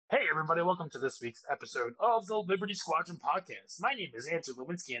Hey, everybody, welcome to this week's episode of the Liberty Squadron podcast. My name is Andrew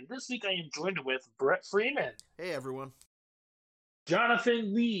Lewinsky, and this week I am joined with Brett Freeman, Hey everyone.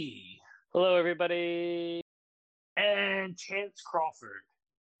 Jonathan Lee, Hello, everybody. and Chance Crawford.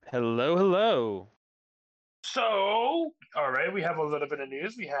 Hello, hello. So, all right, we have a little bit of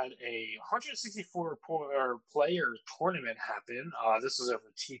news. We had a 164 player tournament happen. This was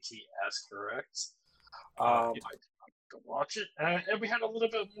over TTS, correct? I did not watch it. And we had a little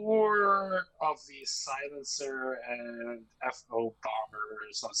bit more of the Silencer and FO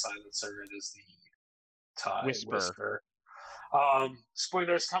Bombers. Not Silencer, it is the TIE Whisper.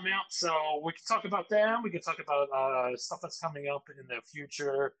 Spoilers coming out, so we can talk about them. We can talk about stuff that's coming up in the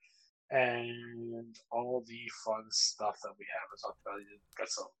future and all the fun stuff that we haven't talked about. You got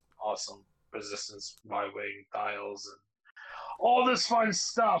some awesome resistance Y-wing dials and all this fun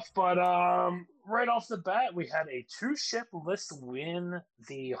stuff. But right off the bat, we had a 2-ship list win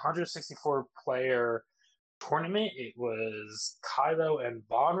the 164 player tournament. It was Kylo and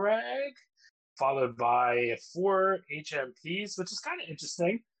Bonrag, followed by 4 HMPs, which is kind of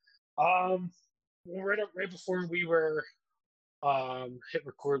interesting. Right before we were hit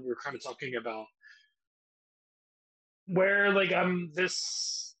record, we were kind of talking about where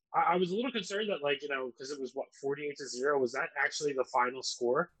this. I was a little concerned that because it was 48-0. Was that actually the final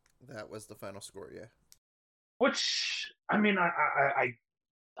score? That was the final score, yeah. Which I mean, I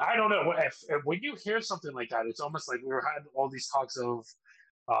don't know. If when you hear something like that, it's almost like we had all these talks of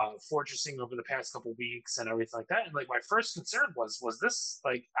fortressing over the past couple weeks and everything like that. And my first concern was this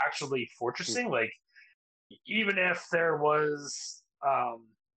actually fortressing? Even if there was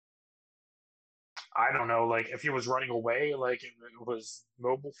I don't know, if he was running away, it was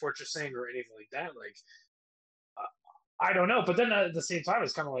mobile fortressing or anything like that, I don't know. But then at the same time,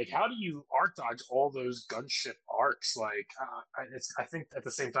 it's kind of how do you arc dodge all those gunship arcs? I think at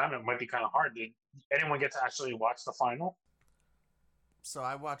the same time, it might be kind of hard. Did anyone get to actually watch the final? So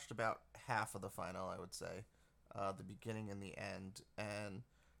I watched about half of the final, I would say, the beginning and the end, and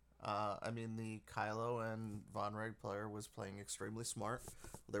the Kylo and Von Reg player was playing extremely smart.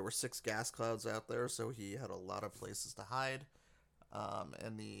 There were 6 gas clouds out there, so he had a lot of places to hide,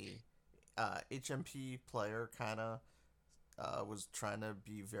 and the HMP player kind of was trying to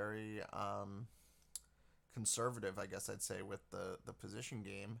be very conservative, I guess I'd say, with the position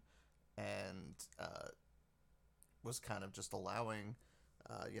game, and was kind of just allowing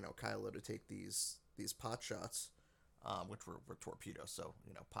Kylo to take these pot shots, which were torpedoes. So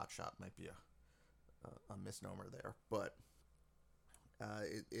pot shot might be a misnomer there, but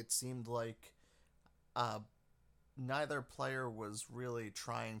it seemed like neither player was really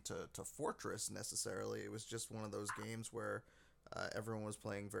trying to fortress necessarily. It was just one of those games where everyone was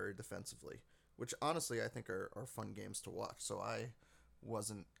playing very defensively, which honestly I think are fun games to watch. So I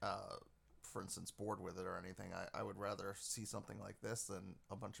wasn't for instance, bored with it or anything. I would rather see something like this than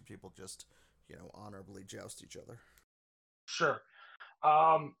a bunch of people just, honorably joust each other. Sure.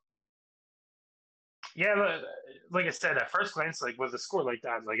 Yeah, like I said, at first glance, with a score like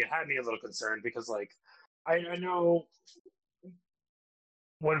that, it had me a little concerned because, I know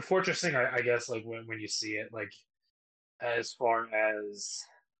when fortressing, I guess, when you see it, as far as,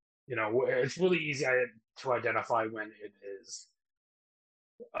 it's really easy to identify when it is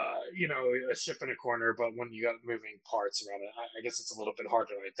a ship in a corner, but when you got moving parts around it, I guess it's a little bit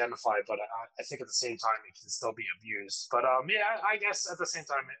harder to identify. But I think at the same time, it can still be abused. But yeah, I guess at the same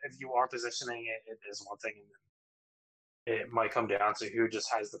time, if you are positioning it, it is one thing, and it might come down to who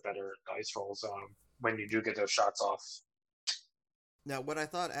just has the better dice rolls when you do get those shots off. Now, what I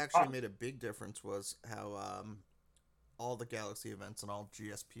thought actually made a big difference was how all the Galaxy events and all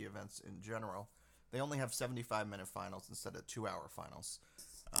GSP events in general, they only have 75-minute finals instead of 2-hour finals.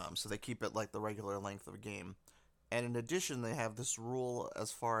 So they keep it like the regular length of a game. And in addition, they have this rule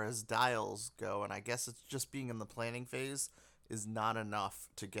as far as dials go, and I guess it's just being in the planning phase is not enough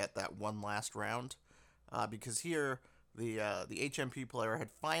to get that one last round. Because here, the HMP player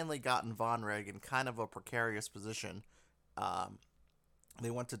had finally gotten Von Reg in kind of a precarious position.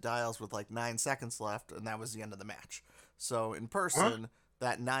 They went to dials with 9 seconds left, and that was the end of the match. So in person,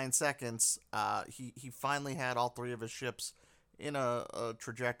 that 9 seconds, he finally had all 3 of his ships in a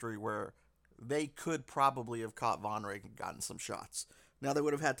trajectory where they could probably have caught Von Reg and gotten some shots. Now, they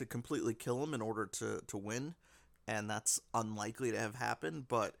would have had to completely kill him in order to win, and that's unlikely to have happened,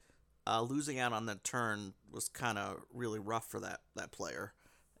 but losing out on that turn was kind of really rough for that player,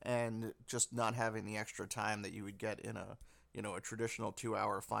 and just not having the extra time that you would get in a traditional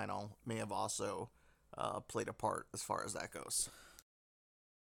 2-hour final may have also played a part as far as that goes.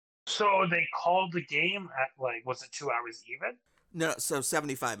 So they called the game at was it 2 hours even? No, so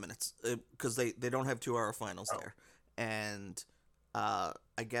 75 minutes because they don't have 2 hour finals Oh, there, and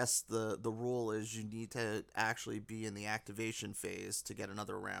I guess the rule is you need to actually be in the activation phase to get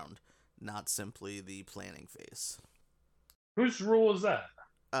another round, not simply the planning phase. whose rule is that?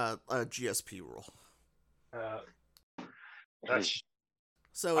 A GSP rule. Uh, that's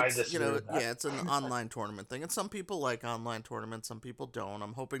So I it's disagree with that. yeah, it's an online tournament thing, and some people like online tournaments, some people don't.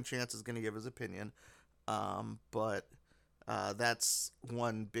 I'm hoping Chance is going to give his opinion, but that's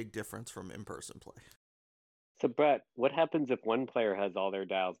one big difference from in-person play. So, Brett, what happens if one player has all their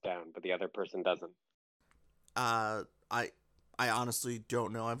dials down, but the other person doesn't? Uh, I I honestly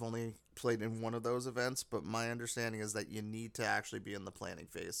don't know. I've only played in one of those events, but my understanding is that you need to actually be in the planning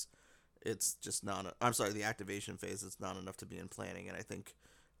phase. It's just not. I'm sorry, the activation phase. It's not enough to be in planning, and I think,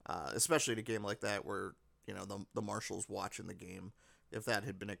 especially in a game like that where the marshals watching the game, if that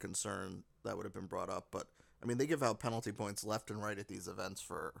had been a concern, that would have been brought up. But I mean, they give out penalty points left and right at these events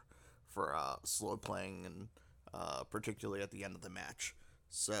for slow playing and particularly at the end of the match.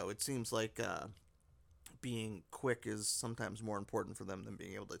 So it seems like being quick is sometimes more important for them than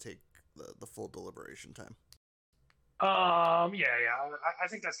being able to take the full deliberation time. Yeah. I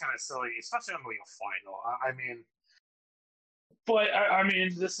think that's kind of silly, especially on like a final. I mean, but I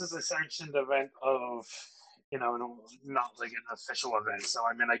mean, this is a sanctioned event of, not like an official event. So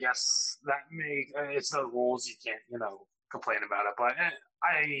I mean, I guess that may it's the rules. You can't, complain about it. But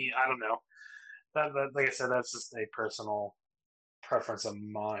I don't know. That like I said, that's just a personal preference of I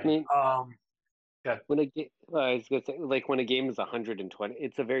mine. mean, Yeah. when a game, I was gonna say, like when a game is 120,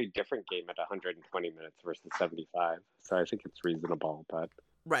 it's a very different game at 120 minutes versus 75. So I think it's reasonable, but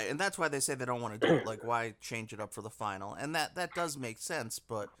Right, and that's why they say they don't want to do it. Like, why change it up for the final? And that does make sense,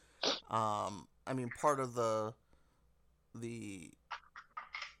 but I mean, part of the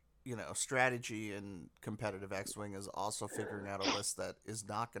strategy in competitive X Wing is also figuring out a list that is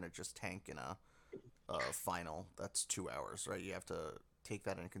not going to just tank in a final that's 2 hours, right? You have to take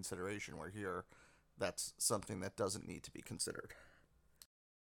that into consideration. Where here, that's something that doesn't need to be considered.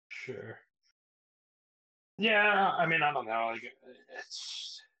 Sure. Yeah, I mean, I don't know. Like,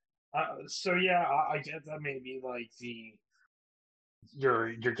 it's so yeah, I get that maybe like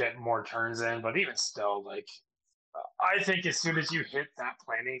you're getting more turns in, but even still, like I think as soon as you hit that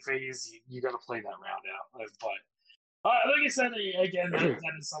planning phase, you got to play that round out. Like I said again,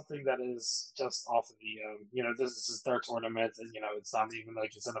 that is something that is just off of the this is their tournament. And, it's not even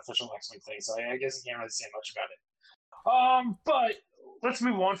like it's an official X Wing thing, so I guess you can't really say much about it. But let's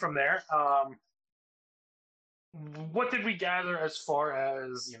move on from there. What did we gather as far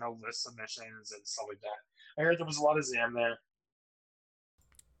as list submissions and stuff like that? I heard there was a lot of Zam there.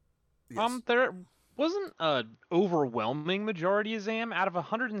 Yes. There wasn't an overwhelming majority of ZAM. Out of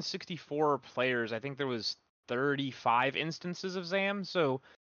 164 players, I think there was 35 instances of ZAM, so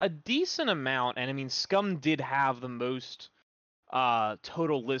a decent amount. And I mean, Scum did have the most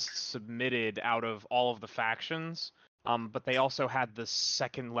total lists submitted out of all of the factions, but they also had the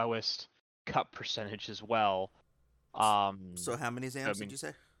second lowest cut percentage as well. So how many I Zams did mean, you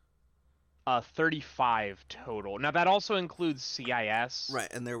say? 35 total. Now that also includes CIS.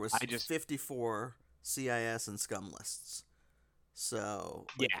 Right, and there was I just 54 CIS and scum lists. So,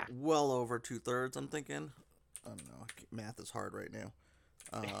 like, yeah. well over 2/3, I'm thinking. I don't know. Math is hard right now.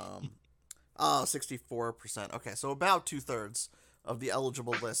 Um, oh, 64%. Okay, so about 2/3 of the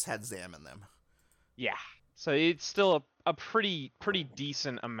eligible lists had ZAM in them. Yeah. So it's still a pretty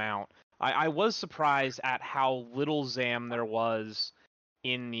decent amount. I was surprised at how little ZAM there was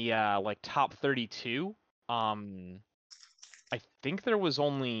in the like top 32. I think there was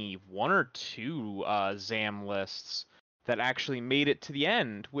only one or two ZAM lists that actually made it to the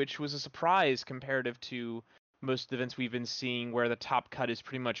end, which was a surprise comparative to most of the events we've been seeing where the top cut is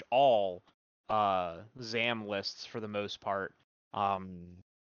pretty much all ZAM lists for the most part.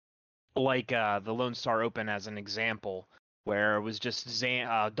 Like the Lone Star Open as an example, where it was just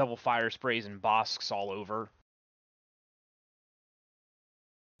double fire sprays and Bosks all over.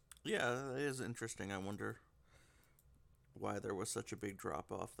 Yeah, it is interesting. I wonder why there was such a big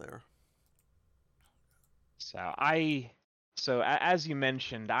drop off there. As you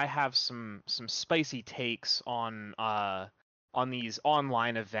mentioned, I have some spicy takes on these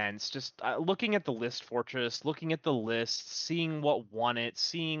online events. Just looking at the list fortress, looking at the list, seeing what won it,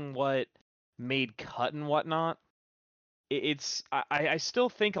 seeing what made cut and whatnot. I still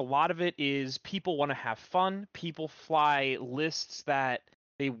think a lot of it is people want to have fun. People fly lists that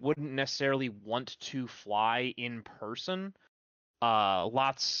they wouldn't necessarily want to fly in person.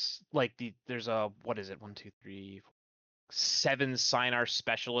 Lots like there's a what is it? 1, 2, 3, 4, 7 Sinar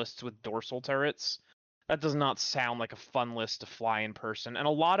specialists with dorsal turrets. That does not sound like a fun list to fly in person. And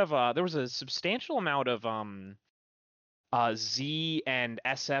a lot of there was a substantial amount of Z and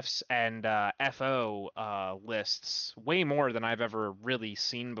SFs and FO lists, way more than I've ever really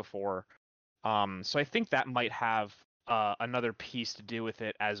seen before. So I think that might have another piece to do with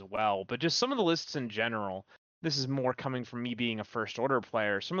it as well. But just some of the lists in general, this is more coming from me being a first order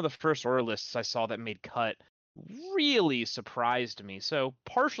player. Some of the first order lists I saw that made cut really surprised me. So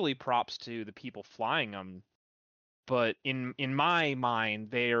partially props to the people flying them, but in my mind,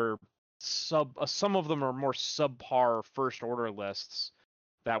 they're some of them are more subpar first order lists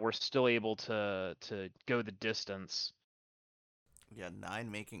that were still able to go the distance. Yeah, 9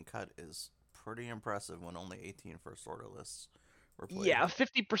 making cut is pretty impressive when only 18 first order lists were played. Yeah,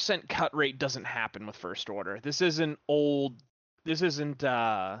 50% cut rate doesn't happen with first order. This isn't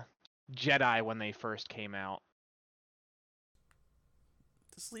Jedi when they first came out.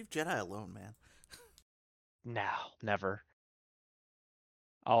 Just leave Jedi alone, man. No, never.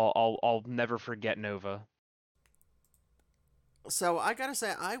 I'll never forget Nova. So I gotta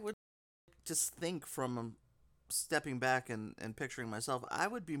say, I would just think from stepping back and picturing myself, I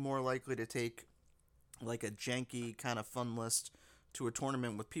would be more likely to take like a janky kind of fun list to a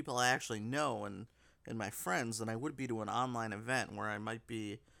tournament with people I actually know and my friends than I would be to an online event where I might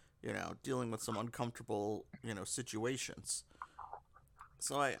be, dealing with some uncomfortable, situations.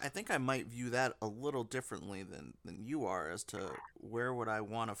 So I think I might view that a little differently than you are as to where would I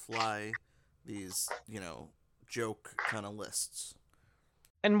want to fly these, joke kind of lists.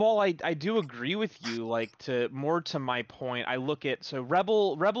 And while I do agree with you, like to my point, I look at so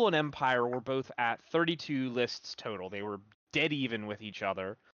Rebel and Empire were both at 32 lists total. They were dead even with each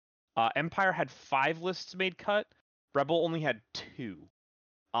other. Empire had 5 lists made cut. Rebel only had 2.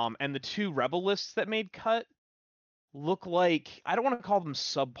 And the 2 Rebel lists that made cut look like, I don't want to call them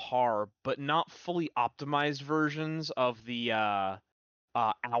subpar, but not fully optimized versions of the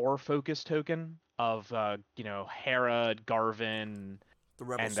hour focus token of Hera, Garvin, The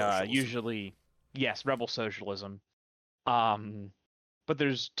Rebel and Socialism. usually, yes, Rebel Socialism. But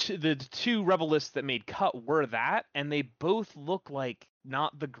there's the 2 Rebel lists that made cut were that, and they both look like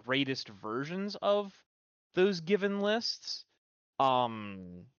not the greatest versions of those given lists.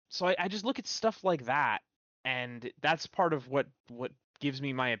 So I just look at stuff like that, and that's part of what gives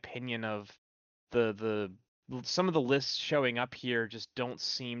me my opinion of the some of the lists showing up here just don't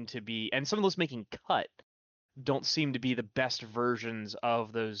seem to be, and some of those making cut don't seem to be the best versions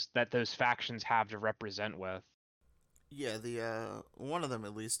of those factions have to represent with. Yeah, the one of them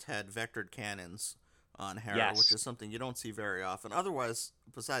at least had vectored cannons on Hera, Yes. which is something you don't see very often. Otherwise,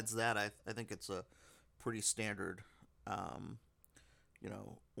 besides that, I think it's a pretty standard,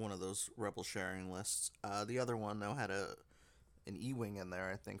 one of those rebel sharing lists. The other one though had an E-wing in there,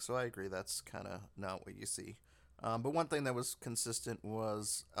 I think. So I agree that's kind of not what you see. But one thing that was consistent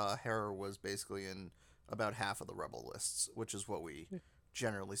was Hera was basically in about half of the rebel lists, which is what we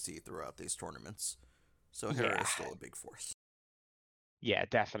generally see throughout these tournaments. So Hera is still a big force. Yeah,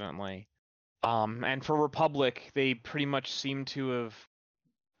 definitely. And for Republic, they pretty much seem to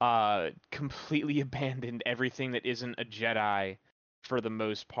have completely abandoned everything that isn't a Jedi for the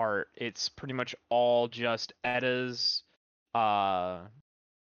most part. It's pretty much all just Eddas, a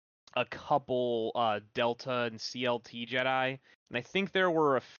couple Delta and CLT Jedi, and I think there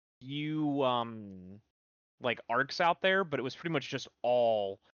were a few like arcs out there, but it was pretty much just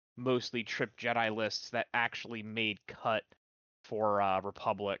all mostly Trip Jedi lists that actually made cut for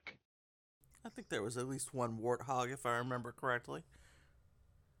Republic. I think there was at least one Warthog, if I remember correctly.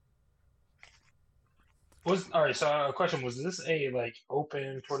 All right? So a question: was this a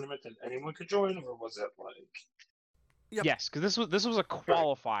open tournament that anyone could join, or was it like? Yep. Yes, because this was a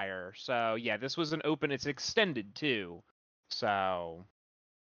qualifier. So yeah, this was an open. It's extended too. So.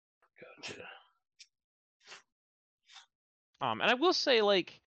 Gotcha. And I will say,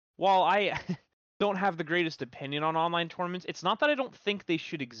 while I don't have the greatest opinion on online tournaments, it's not that I don't think they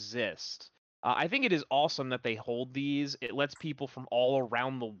should exist. I think it is awesome that they hold these. It lets people from all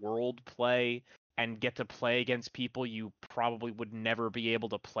around the world play and get to play against people you probably would never be able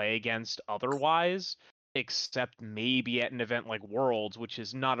to play against otherwise, except maybe at an event like Worlds, which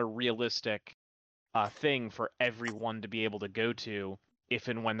is not a realistic thing for everyone to be able to go to, if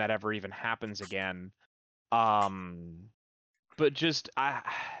and when that ever even happens again. But just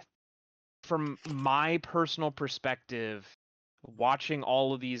from my personal perspective, watching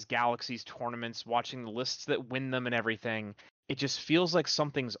all of these Galaxies tournaments, watching the lists that win them and everything, it just feels like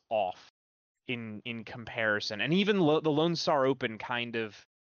something's off in comparison. And even the Lone Star Open kind of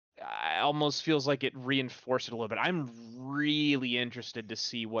almost feels like it reinforced it a little bit. I'm really interested to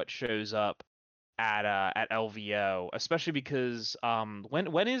see what shows up at LVO, especially because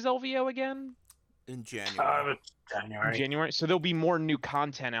when is LVO again? In January. January. January. So there'll be more new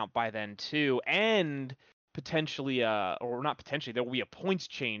content out by then too, and potentially or not potentially, there will be a points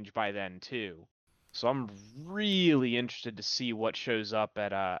change by then too. So I'm really interested to see what shows up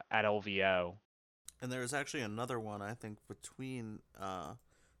at LVO. And there's actually another one, I think, between now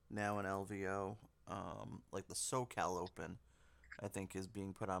and LVO, like the SoCal Open, I think, is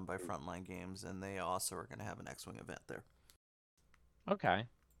being put on by Frontline Games, and they also are going to have an X-Wing event there. Okay.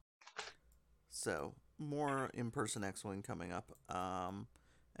 So more in-person X-Wing coming up.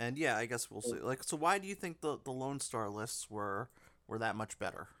 And yeah, I guess we'll see. Like, so why do you think the Lone Star lists were that much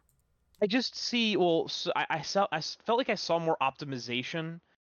better? I just see. Well, so I felt like I saw more optimization.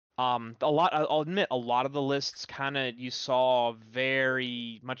 A lot. I'll admit, a lot of the lists kind of you saw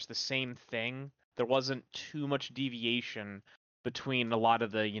very much the same thing. There wasn't too much deviation between a lot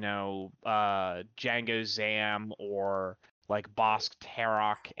of the, Django Zam or like Bosk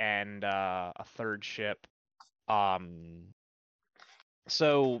Tarok and a third ship.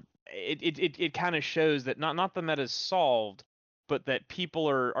 So it kind of shows that not the meta's solved, but that people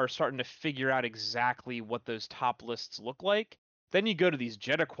are starting to figure out exactly what those top lists look like. Then you go to these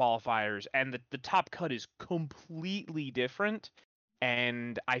Jeddah qualifiers, and the top cut is completely different.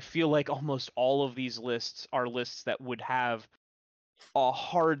 And I feel like almost all of these lists are lists that would have a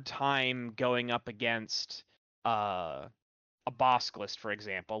hard time going up against a Bosk list, for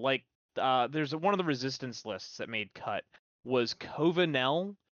example. Like there's one of the resistance lists that made cut was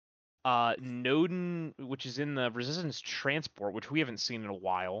Covanel, Noden, which is in the resistance transport, which we haven't seen in a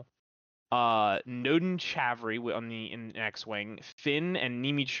while. Noden Chavry in X-wing, Finn and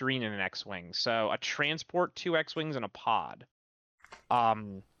Nimi Chireen in an X-wing. So a transport, 2 X-wings, and a pod.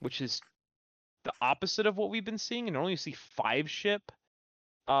 Which is the opposite of what we've been seeing. And normally you see 5 ship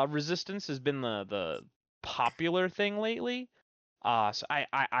resistance has been the popular thing lately. So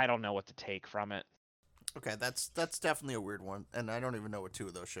I don't know what to take from it. Okay, that's definitely a weird one, and I don't even know what 2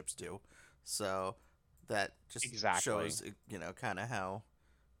 of those ships do. So that just shows, kind of how,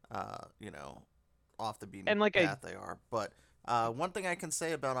 off the beaten path they are. But one thing I can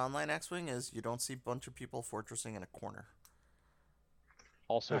say about online X-Wing is you don't see a bunch of people fortressing in a corner.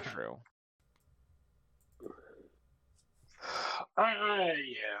 Also true. Yeah,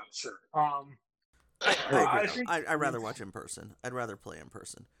 sure. I agree. I'd rather watch in person. I'd rather play in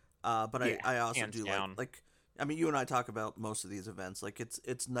person. But yeah, I also do like. I mean, you and I talk about most of these events. Like,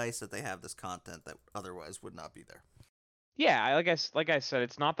 it's nice that they have this content that otherwise would not be there. Yeah, like I said,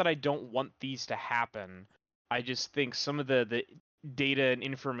 it's not that I don't want these to happen. I just think some of the data and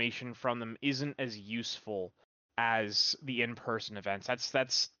information from them isn't as useful as the in-person events.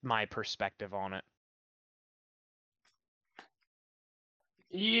 That's my perspective on it.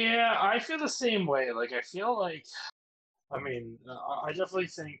 Yeah, I feel the same way. Like, I feel like, I mean, I definitely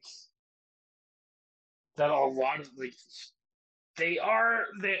think that a lot of they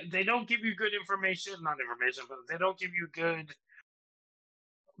don't give you good information, not information, but they don't give you good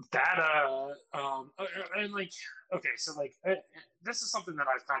data. And like, okay, so like, this is something that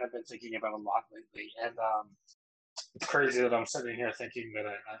I've kind of been thinking about a lot lately, and it's crazy that I'm sitting here thinking that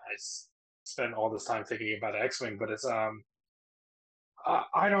I spend all this time thinking about X-Wing, but it's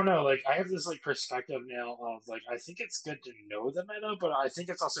I don't know. Like, I have this like perspective now of like I think it's good to know the meta, but I think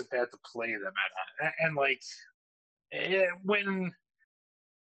it's also bad to play the meta. And like when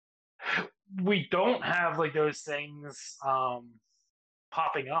we don't have like those things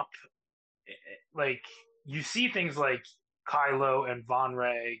popping up, like you see things like Kylo and Von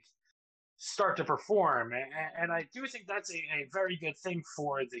Reg start to perform, and I do think that's a very good thing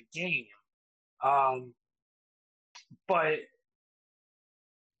for the game. But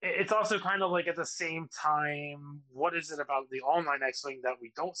it's also kind of like at the same time, what is it about the online X-Wing that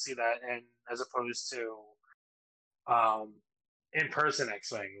we don't see that, and as opposed to in-person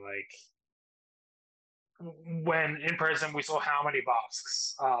X-Wing? Like when in person we saw how many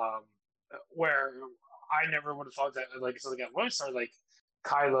Bosks, where I never would have thought that like so again Lone Star, like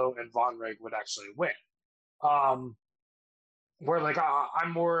Kylo and Von Reg would actually win. Where like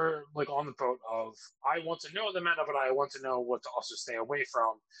I'm more like on the boat of I want to know the meta, but I want to know what to also stay away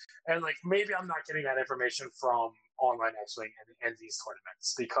from, and like maybe I'm not getting that information from online X-Wing and these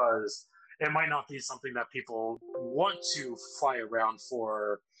tournaments because it might not be something that people want to fly around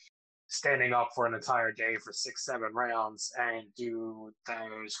for, standing up for an entire day for 6-7 rounds and do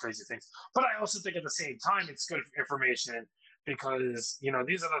those crazy things. But I also think at the same time it's good information because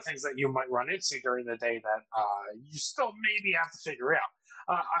these are the things that you might run into during the day that you still maybe have to figure out.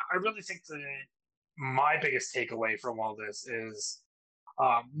 I really think that my biggest takeaway from all this is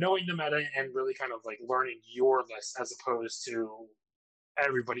knowing the meta and really kind of like learning your list as opposed to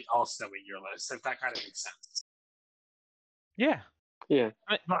everybody else knowing your list, if that kind of makes sense. Yeah.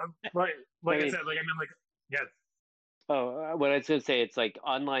 Like I said, like I mean, like yeah. Oh, what I was going to say, it's like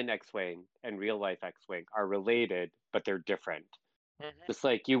online X-Wing and real life X-Wing are related, but they're different. Just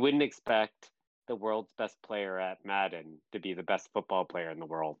like you wouldn't expect the world's best player at Madden to be the best football player in the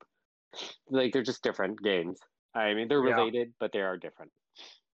world. Like they're just different games. I mean, they're related, but they are different.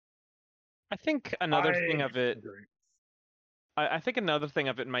 I think another thing of it. I think another thing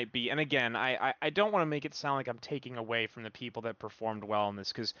of it might be, and again, I don't want to make it sound like I'm taking away from the people that performed well in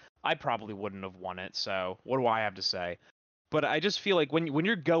this, because I probably wouldn't have won it, so what do I have to say? But I just feel like when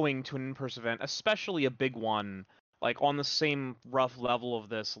you're going to an in-person event, especially a big one, like on the same rough level of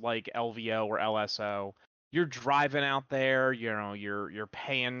this, like LVO or LSO, you're driving out there, you know, you're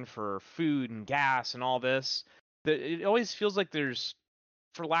paying for food and gas and all this. It always feels like there's,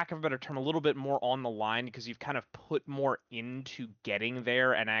 for lack of a better term, a little bit more on the line because you've kind of put more into getting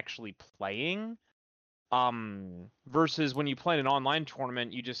there and actually playing. Versus when you play in an online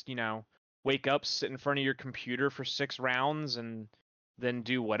tournament, you just, you know, wake up, sit in front of your computer for 6 rounds and then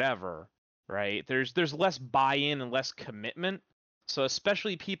do whatever, right? There's less buy-in and less commitment. So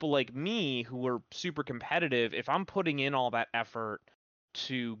especially people like me who are super competitive, if I'm putting in all that effort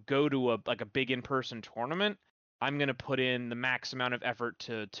to go to a big in-person tournament, I'm gonna put in the max amount of effort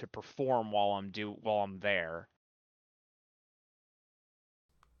to perform while I'm there.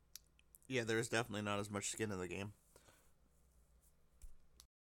 Yeah, there's definitely not as much skin in the game.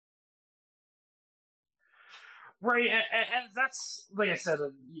 Right, and that's like I said,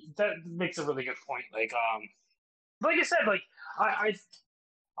 that makes a really good point. Like I said, like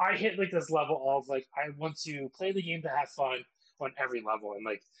I hit like this level of like I want to play the game to have fun on every level, and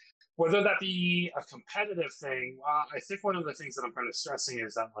like whether that be a competitive thing. I think one of the things that I'm kind of stressing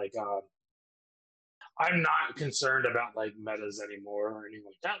is that like I'm not concerned about like metas anymore or anything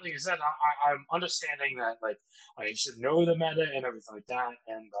like that. Like I said, I'm understanding that like I should know the meta and everything like that,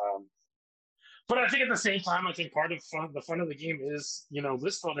 and but I think at the same time, I think part of the fun of the game is, you know,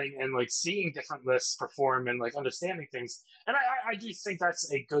 list building and like seeing different lists perform and like understanding things. And I do think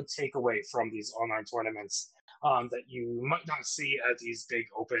that's a good takeaway from these online tournaments that you might not see at these big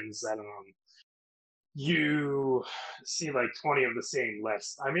opens that you see like 20 of the same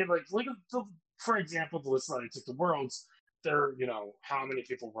list. I mean, like look at for example, the list that I took the Worlds. There, you know, how many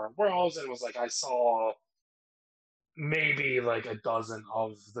people were at Worlds, and it was like I saw maybe like a dozen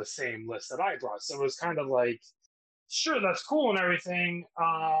of the same list that I brought. So it was kind of like, sure, that's cool and everything,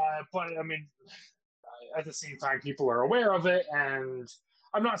 but I mean, at the same time, people are aware of it, and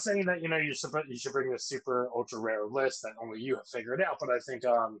I'm not saying that you know you should bring this super ultra rare list that only you have figured out, but I think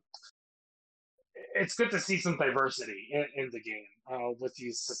it's good to see some diversity in the game with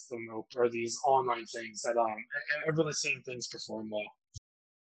these system or these online things that I've really seen things perform well.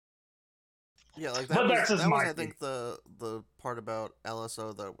 Yeah, like that was I think the part about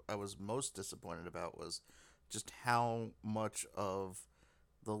LSO that I was most disappointed about was just how much of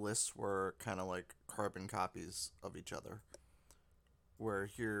the lists were kind of like carbon copies of each other. Where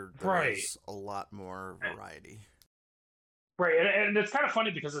here there's a lot more variety. Right, and it's kind of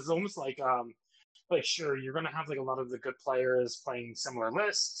funny because it's almost like sure, you're gonna have like a lot of the good players playing similar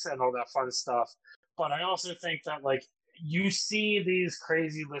lists and all that fun stuff, but I also think that like you see these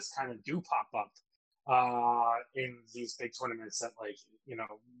crazy lists kind of do pop up in these big tournaments that like, you know,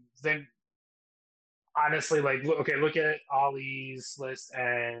 then honestly, like, look at Ollie's list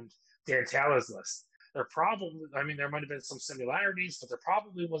and Dan Taylor's list. There probably, I mean, there might have been some similarities, but there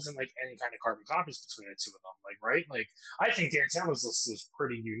probably wasn't like any kind of carbon copies between the two of them. Like, right? Like, I think Dan Taylor's list is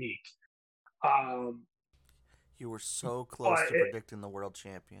pretty unique. You were so close to predicting the world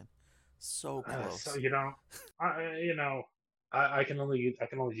champion. So close. So you know, I can only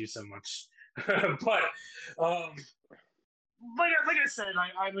do so much. But like I said,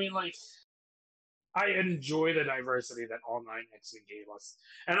 I mean like I enjoy the diversity that online X-Wing gave us,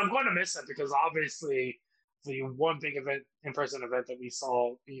 and I'm going to miss it because obviously the one big event, in-person event that we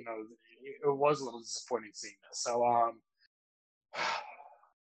saw, you know, it was a little disappointing seeing this. So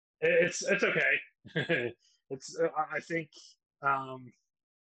it's okay. It's I think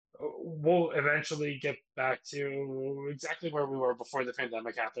we'll eventually get back to exactly where we were before the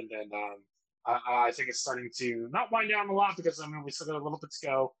pandemic happened, and I think it's starting to not wind down a lot because I mean we still got a little bit to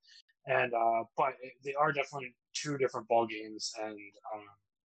go, and but they are definitely two different ball games, and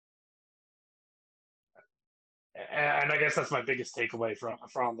I guess that's my biggest takeaway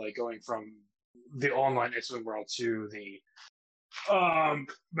from like going from the online X-Wing world to the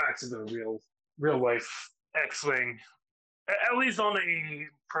back to the real life X-Wing At least on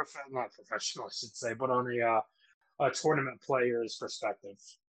not professional, I should say, but on a tournament player's perspective.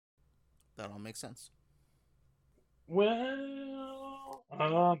 That all makes sense. Well,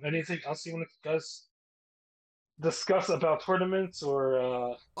 anything else you want to discuss about tournaments or?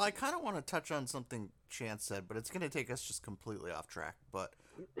 Well, I kind of want to touch on something Chance said, but it's going to take us just completely off track. But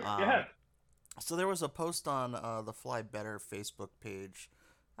Yeah. so there was a post on the Fly Better Facebook page.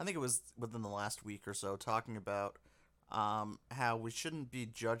 I think it was within the last week or so, talking about how we shouldn't be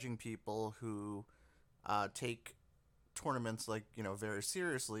judging people who take tournaments very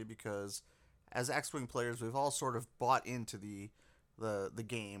seriously, because as X-wing players, we've all sort of bought into the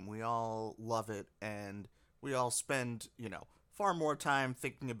game. We all love it, and we all spend far more time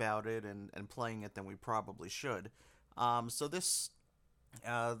thinking about it and playing it than we probably should. So this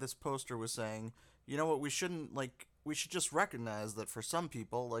poster was saying, you know what, we should just recognize that for some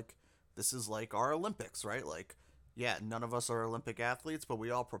people, this is like our Olympics, right? Like, yeah, none of us are Olympic athletes, but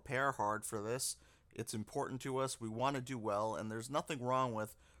we all prepare hard for this. It's important to us. We want to do well, and there's nothing wrong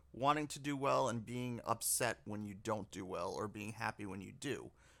with wanting to do well and being upset when you don't do well, or being happy when you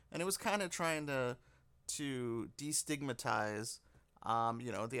do. And it was kind of trying to destigmatize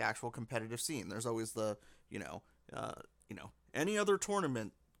the actual competitive scene. There's always the uh, any other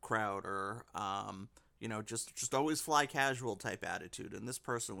tournament crowd, or just always fly casual type attitude. And this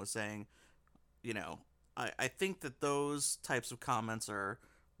person was saying, I think that those types of comments are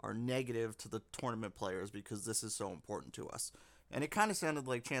negative to the tournament players, because this is so important to us. And it kind of sounded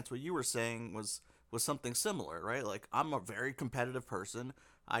like, Chance, what you were saying was something similar, right? Like, I'm a very competitive person.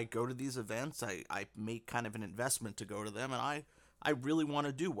 I go to these events. I make kind of an investment to go to them, and I really want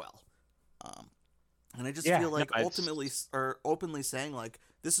to do well. Um, and I just Yeah, feel no, like ultimately or openly saying, like,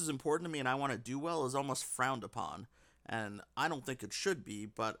 this is important to me and I want to do well, is almost frowned upon. And I don't think it should be,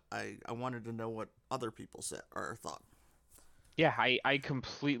 but I wanted to know what other people said or thought. yeah, I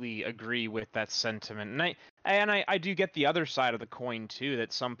completely agree with that sentiment, and I do get the other side of the coin too.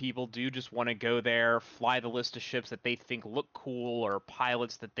 That some people do just want to go there, fly the list of ships that they think look cool, or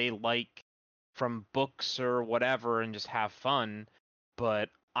pilots that they like from books or whatever, and just have fun. But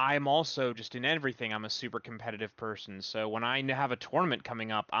I'm also just in everything. I'm a super competitive person, so when I have a tournament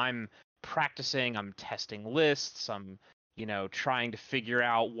coming up, I'm practicing, I'm testing lists, I'm trying to figure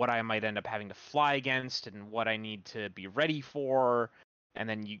out what I might end up having to fly against and what I need to be ready for. And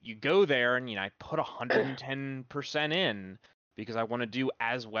then you go there and I put 110% in because I want to do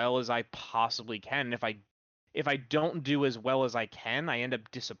as well as I possibly can. If I don't do as well as I can, I end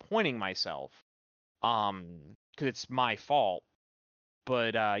up disappointing myself. Because it's my fault.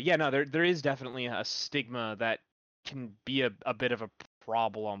 But yeah, no, there is definitely a stigma that can be a bit of a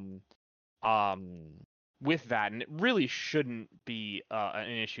problem um with that, and it really shouldn't be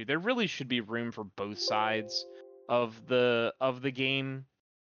an issue. There really should be room for both sides of the game.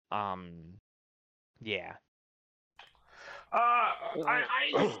 um yeah. I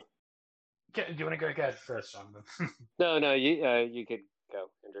do you want to go ahead first, Jonathan? No, you could go,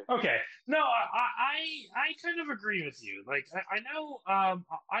 Andrew. Okay. No, I kind of agree with you. Like, I know,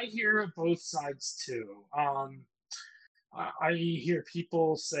 I hear both sides too. I hear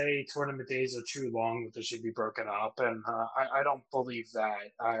people say tournament days are too long, that they should be broken up, and I don't believe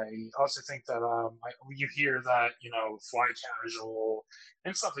that. I also think that you hear that, fly casual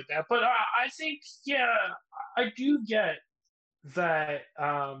and stuff like that. But I think, yeah, I do get that.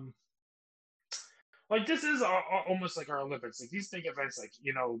 Like, this is almost like our Olympics. Like, these big events, like,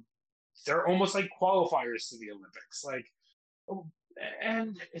 they're almost like qualifiers to the Olympics. Like, oh,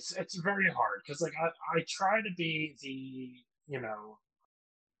 and it's very hard because, like, I try to be the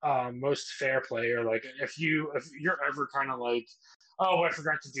most fair player. Like, if you're ever kind of like, oh, I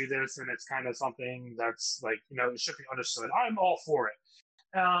forgot to do this, and it's kind of something that's like, it should be understood, I'm all for it.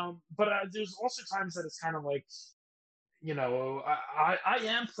 But there's also times that it's kind of like, I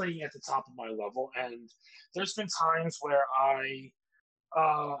am playing at the top of my level, and there's been times where I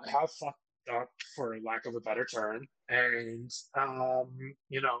have fucked up, for lack of a better term, and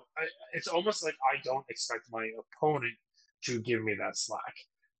it's almost like I don't expect my opponent to give me that slack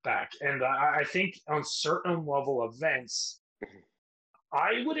back. And I think on certain level events,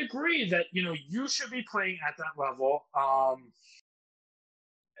 I would agree that you should be playing at that level.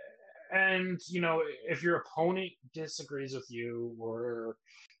 And if your opponent disagrees with you, or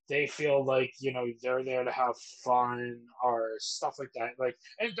they feel like they're there to have fun or stuff like that, like,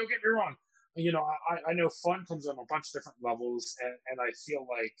 and don't get me wrong, I know fun comes on a bunch of different levels, and I feel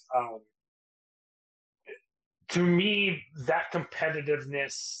like, to me, that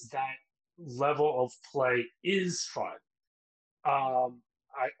competitiveness, that level of play is fun.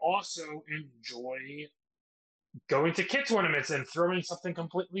 I also enjoy going to kid tournaments and throwing something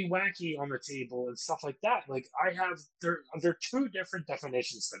completely wacky on the table and stuff like that. Like I have, they're two different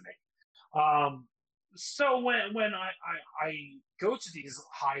definitions to me. So when I go to these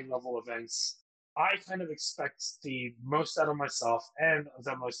high level events, I kind of expect the most out of myself and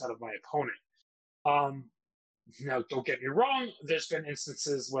the most out of my opponent. Um, Now, don't get me wrong. There's been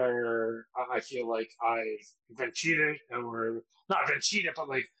instances where I feel like I've been cheated, or not been cheated, but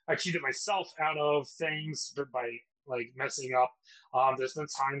like I cheated myself out of things by like messing up. There's been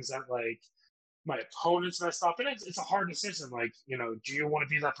times that like my opponent's messed up, and it's a hard decision. Like, do you want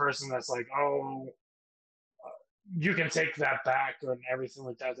to be that person that's like, oh, you can take that back and everything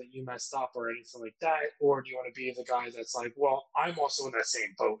like that you messed up or anything like that, or do you want to be the guy that's like, well, I'm also in that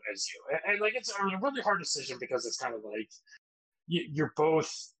same boat as you, and like it's a really hard decision because it's kind of like you're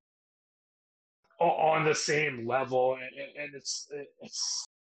both on the same level, and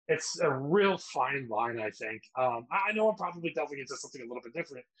it's a real fine line, I think. I know I'm probably delving into something a little bit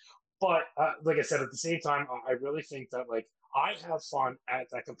different, but like I said, at the same time, I really think that like I have fun at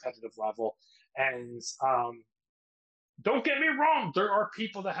that competitive level, and don't get me wrong, there are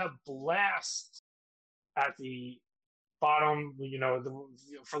people that have blast at the bottom,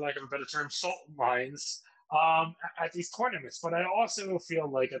 for lack of a better term, salt mines at these tournaments. But I also feel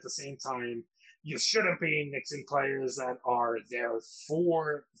like at the same time, you shouldn't be mixing players that are there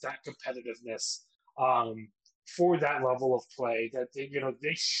for that competitiveness, for that level of play. That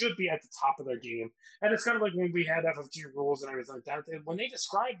they should be at the top of their game. And it's kind of like when we had FFG rules and everything like that. When they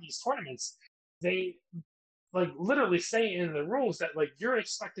describe these tournaments, they like literally say in the rules that like you're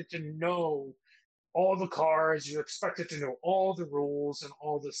expected to know all the cards, you're expected to know all the rules and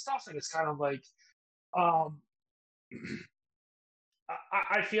all this stuff, and it's kind of like um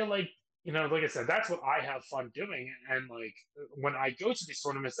I feel like like I said, that's what I have fun doing, and like when I go to these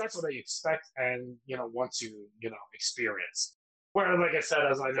tournaments, that's what I expect and want to experience. Where, like I said,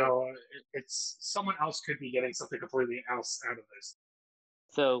 as I So, know, it's someone else could be getting something completely else out of this.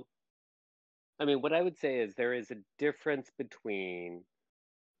 so I mean, what I would say is there is a difference between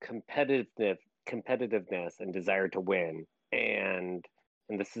competitive competitiveness and desire to win, and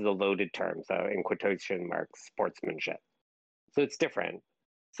this is a loaded term, so in quotation marks, sportsmanship. So it's different.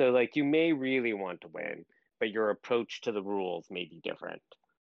 So like you may really want to win, but your approach to the rules may be different,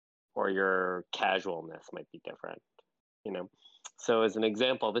 or your casualness might be different, you know. So as an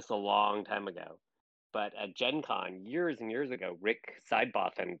example, this is a long time ago, but at Gen Con years and years ago, Rick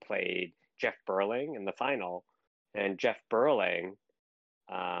Sidebothan played Jeff Burling in the final, and Jeff Burling,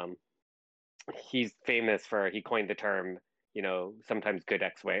 um, he's famous for he coined the term, sometimes good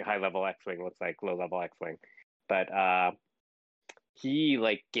X-wing, high level X-wing looks like low level X-wing, but he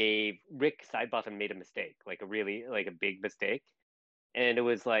like gave Rick Sidebottom made a mistake, like a really like a big mistake, and it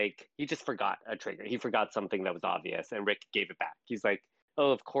was like he just forgot a trigger. He forgot something that was obvious, and Rick gave it back. He's like,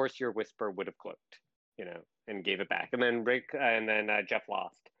 "Oh, of course your whisper would have cloaked," and gave it back. And then Jeff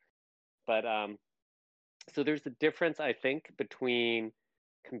lost. But so there's a difference, I think, between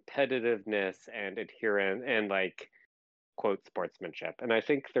competitiveness and adherence and like quote sportsmanship. And I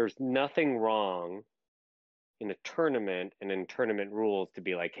think there's nothing wrong in a tournament and in tournament rules to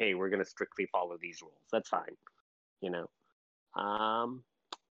be like, hey, we're going to strictly follow these rules. That's fine, you know.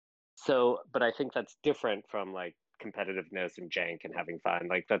 But I think that's different from like competitiveness and jank and having fun.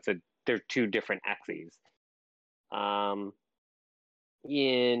 Like they're two different axes.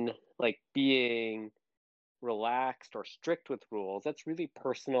 In like being relaxed or strict with rules, that's really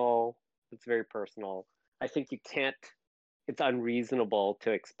personal. It's very personal. I think it's unreasonable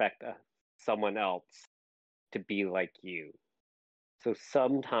to expect someone else to be like you. So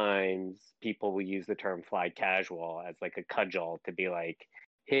sometimes people will use the term fly casual as like a cudgel to be like,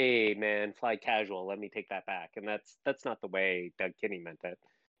 hey man, fly casual, let me take that back. And that's not the way Doug Kinney meant it.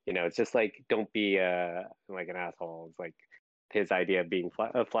 It's just like don't be like an asshole. It's like his idea of being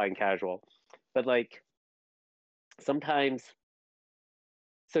flying casual. But like sometimes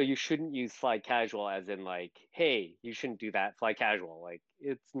so you shouldn't use fly casual as in like, hey, you shouldn't do that, fly casual. Like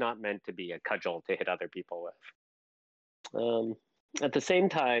it's not meant to be a cudgel to hit other people with. At the same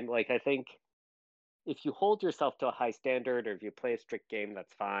time, like I think if you hold yourself to a high standard or if you play a strict game,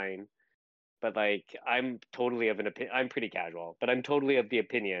 that's fine. But like I'm totally of an opinion. I'm pretty casual, but I'm totally of the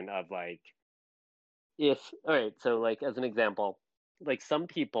opinion of like if all right. So like as an example, like some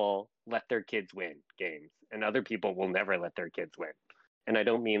people let their kids win games, and other people will never let their kids win. And I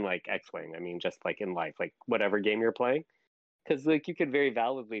don't mean like X-wing. I mean just like in life, like whatever game you're playing. Because like you could very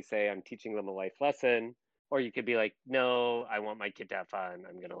validly say I'm teaching them a life lesson, or you could be like, no, I want my kid to have fun.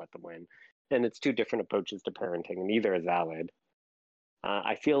 I'm going to let them win. And it's two different approaches to parenting, and either is valid.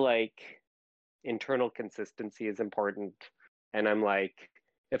 I feel like internal consistency is important. And I'm like,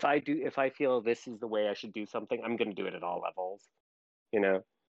 if I feel this is the way I should do something, I'm going to do it at all levels. You know,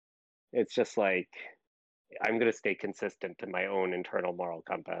 it's just like I'm going to stay consistent to my own internal moral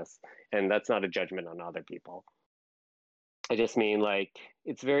compass, and that's not a judgment on other people. I just mean like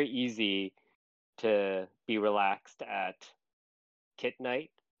it's very easy to be relaxed at kit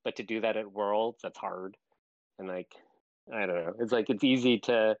night, but to do that at Worlds, that's hard. And like, I don't know, it's like it's easy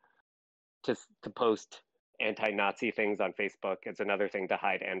to post anti-Nazi things on Facebook. It's another thing to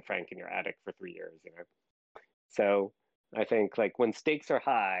hide Anne Frank in your attic for 3 years, you know. So I think like when stakes are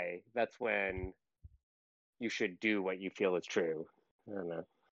high, that's when you should do what you feel is true. I don't know,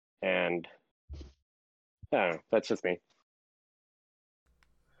 and I don't know. That's just me.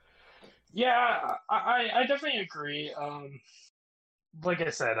 Yeah, I definitely agree. Like I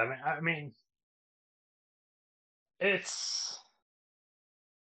said, I mean, it's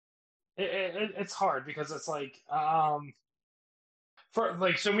it's hard because it's like for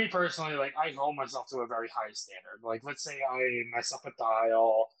like so me personally, like I hold myself to a very high standard. Like let's say I mess up a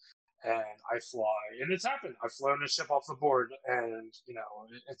dial and I fly, and it's happened. I've flown a ship off the board, and you know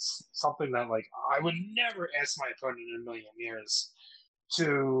it's something that like I would never ask my opponent in a million years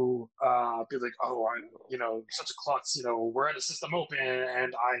to be like, oh, I'm such a klutz. You know, we're at a system open,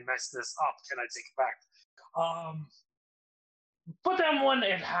 and I messed this up. Can I take it back? But then when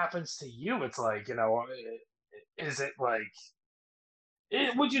it happens to you, it's like, is it like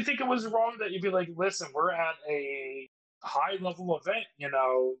would you think it was wrong that you'd be like, listen, we're at a high level event,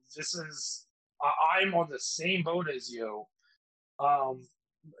 this is I'm on the same boat as you. Um,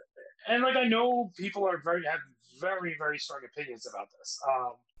 and like I know people have very, very strong opinions about this.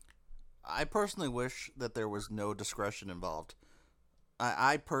 I personally wish that there was no discretion involved.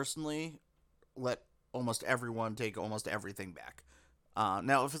 I personally let almost everyone take almost everything back.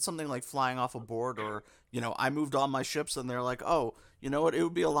 Now, if it's something like flying off a board or, I moved all my ships and they're like, oh, you know what, it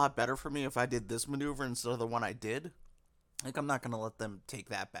would be a lot better for me if I did this maneuver instead of the one I did. Like, I'm not going to let them take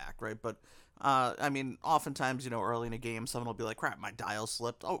that back, right? But, I mean, oftentimes, early in a game, someone will be like, crap, my dial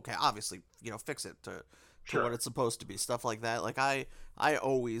slipped. Okay, obviously, fix it to Sure. what it's supposed to be. Stuff like that. Like, I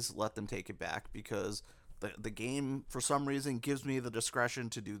always let them take it back because the game, for some reason, gives me the discretion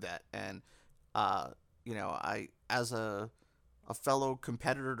to do that. And, I, as a fellow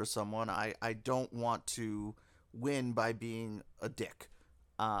competitor to someone, I don't want to win by being a dick.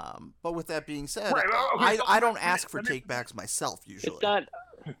 But with that being said, Right, okay, I don't ask for takebacks myself usually. It's not.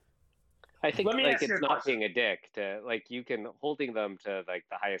 I think Let me like ask you it's a not question. being a dick to like you can holding them to like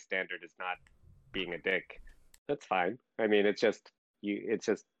the highest standard is not being a dick. That's fine. I mean, it's just It's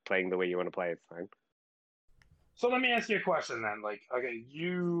just playing the way you want to play. It's fine. So let me ask you a question then. Like, okay,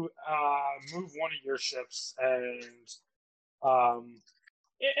 you move one of your ships, and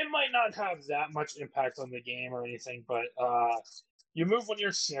it might not have that much impact on the game or anything, but you move one of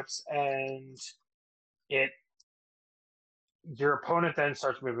your ships, and it your opponent then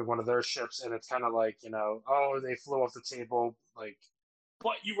starts moving one of their ships, and it's kind of like, oh, they flew off the table, like,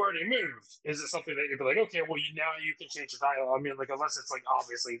 but you already moved. Is it something that you'd be like, okay, well, now you can change the dial? I mean, like, unless it's like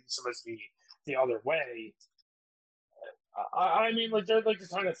obviously supposed to be the other way. I mean, like, they're like the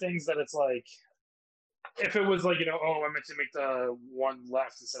kind of things that it's like, if it was like, oh, I meant to make the one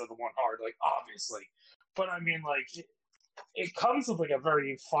left instead of the one hard, like, obviously. But I mean, like, it comes with like a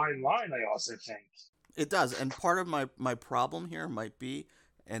very fine line, I also think. It does, and part of my problem here might be,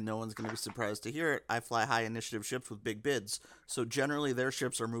 and no one's going to be surprised to hear it, I fly high initiative ships with big bids, so generally their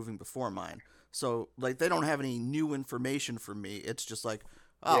ships are moving before mine. So, like, they don't have any new information for me. It's just like,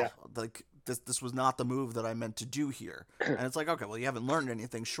 oh, Yeah. like, this was not the move that I meant to do here. And it's like, okay, well, you haven't learned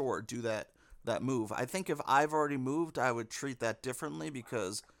anything, sure, do that move. I think if I've already moved, I would treat that differently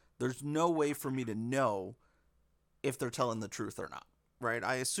because there's no way for me to know if they're telling the truth or not. Right?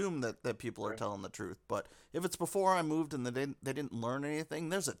 I assume that people are telling the truth, but if it's before I moved and they didn't learn anything,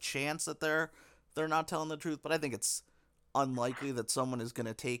 there's a chance that they're not telling the truth, but I think it's unlikely that someone is going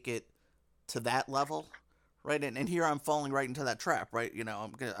to take it to that level, right? And here I'm falling right into that trap, right?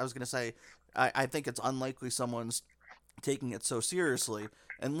 I was going to say I think it's unlikely someone's taking it so seriously.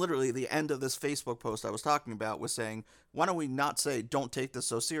 And literally, the end of this Facebook post I was talking about was saying, why don't we not say, don't take this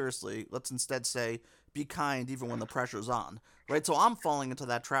so seriously? Let's instead say, be kind even when the pressure's on. Right? So I'm falling into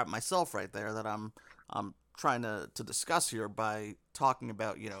that trap myself right there that I'm trying to discuss here by talking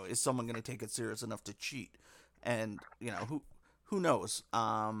about, is someone going to take it serious enough to cheat? And, who knows?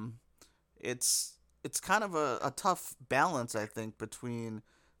 It's kind of a tough balance, I think, between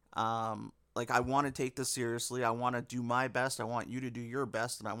like, I want to take this seriously. I want to do my best. I want you to do your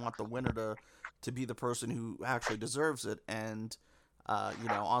best, and I want the winner to be the person who actually deserves it. And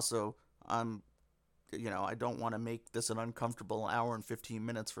also, I'm I don't want to make this an uncomfortable hour and 15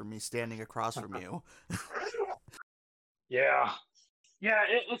 minutes for me standing across from you. Yeah, yeah,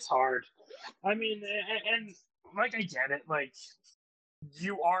 it's hard. I mean, and like I get it. Like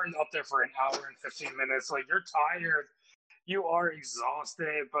you are up there for an hour and 15 minutes. Like you're tired, you are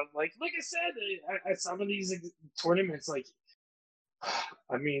exhausted. But like I said, at some of these tournaments, like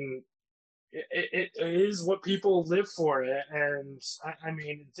I mean, it is what people live for, and I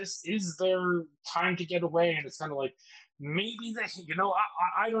mean, this is their time to get away, and it's kind of like maybe they,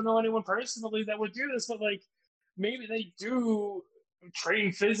 I don't know anyone personally that would do this, but like maybe they do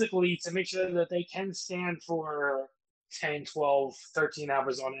train physically to make sure that they can stand for 10, 12, 13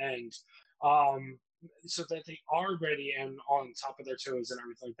 hours on end, um, so that they are ready and on top of their toes and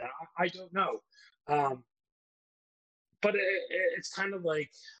everything like that. I don't know, um, but it's kind of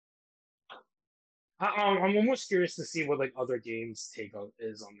like I'm almost curious to see what like other games take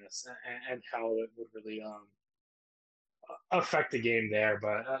is on this, and how it would really affect the game there.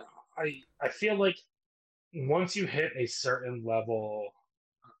 But I feel like once you hit a certain level,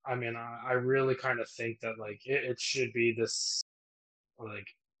 I mean, I really kind of think that like it should be this like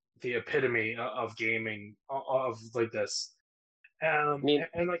the epitome of gaming of like this. I mean,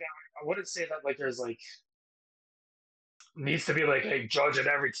 And like I wouldn't say that like there's like needs to be like a judge at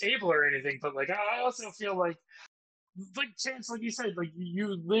every table or anything, but like I also feel like Chance, like you said, like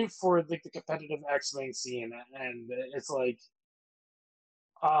you live for like the competitive X-Wing scene, and it's like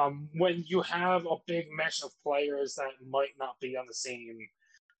when you have a big mesh of players that might not be on the same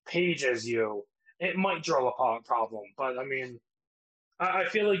page as you, it might draw a problem. But I mean, I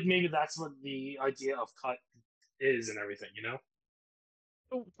feel like maybe that's what the idea of cut is and everything, you know?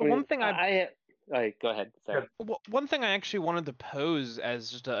 The one thing go ahead. Sorry. one thing I actually wanted to pose as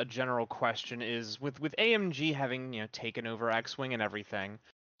just a general question is with AMG having taken over X-Wing and everything,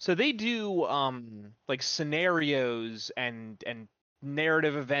 so they do like scenarios and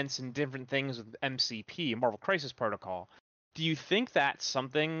narrative events and different things with MCP, Marvel Crisis Protocol. Do you think that's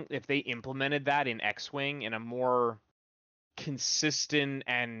something, if they implemented that in X-Wing in a more consistent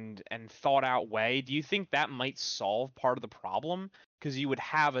and thought out way, do you think that might solve part of the problem? Because you would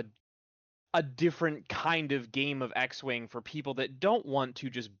have a different kind of game of X-Wing for people that don't want to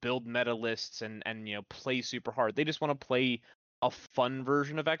just build meta lists and play super hard. They just want to play a fun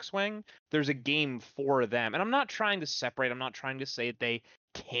version of X-Wing. There's a game for them. And I'm not trying to separate, I'm not trying to say they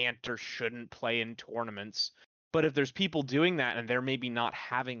can't or shouldn't play in tournaments. But if there's people doing that and they're maybe not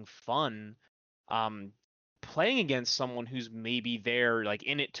having fun, playing against someone who's maybe there like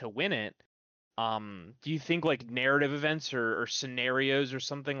in it to win it, do you think like narrative events or scenarios or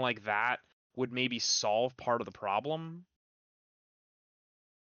something like that would maybe solve part of the problem?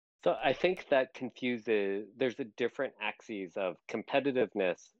 So I think that confuses, there's a different axes of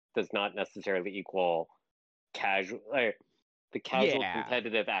competitiveness does not necessarily equal casual. The casual Yeah.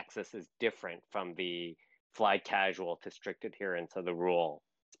 competitive axis is different from the fly casual to strict adherence of the rule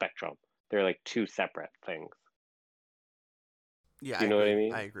spectrum. They're like two separate things. Yeah, you know what I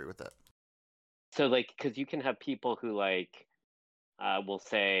mean? I agree with that. So like, because you can have people who like will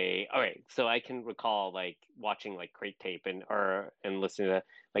say, all right, so I can recall like watching like crate tape and listening to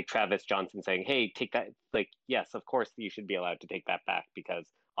like Travis Johnson saying, hey, take that, like, yes, of course you should be allowed to take that back because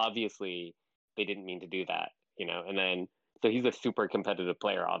obviously they didn't mean to do that, and then so he's a super competitive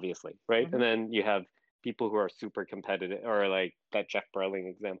player, obviously, right? Mhm. And then you have people who are super competitive, or like that Jeff Burling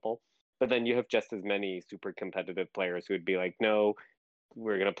example, but then you have just as many super competitive players who would be like, no,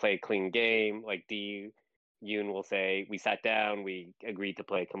 we're going to play a clean game. Like Yoon will say, we sat down, we agreed to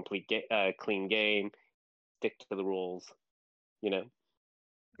play a clean game, stick to the rules, you know?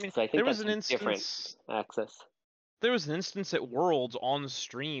 I mean, So I think there was that's an a different instance. access. There was an instance at Worlds on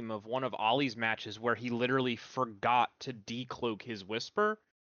stream of one of Ollie's matches where he literally forgot to decloak his Whisper,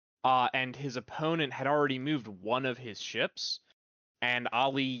 and his opponent had already moved one of his ships. And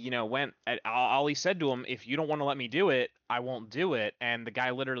Ollie, Ollie said to him, if you don't want to let me do it, I won't do it. And the guy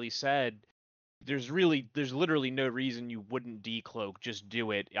literally said, there's literally no reason you wouldn't decloak. Just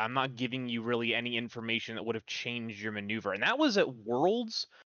do it. I'm not giving you really any information that would have changed your maneuver. And that was at Worlds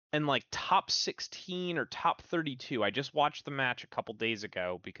and like top 16 or top 32. I just watched the match a couple days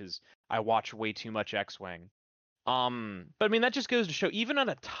ago because I watch way too much X-Wing. But I mean, that just goes to show, even at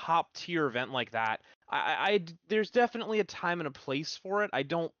a top tier event like that, there's definitely a time and a place for it. I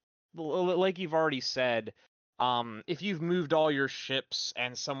don't, like you've already said, if you've moved all your ships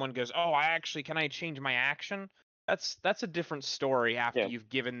and someone goes, oh, can I change my action? That's a different story after Yeah. you've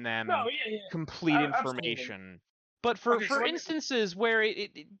given No, them yeah. complete Absolutely. information. But Okay, so for let me- instances where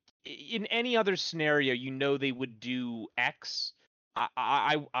it in any other scenario, they would do X,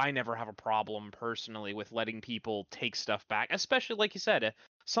 I never have a problem personally with letting people take stuff back, especially like you said.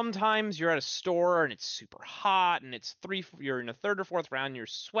 Sometimes you're at a store and it's super hot and you're in a third or fourth round, you're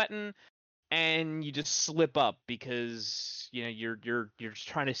sweating, and you just slip up because you're just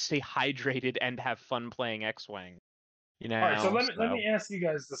trying to stay hydrated and have fun playing X-Wing. All right, so let me let So me ask you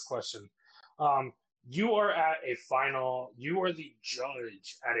guys this question. Um, you are at a final. You are the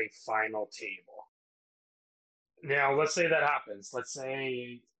judge at a final table. Now, let's say that happens. Let's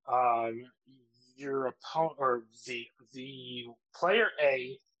say your opponent or the player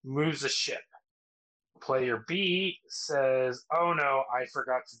A moves a ship. Player B says, "Oh no, I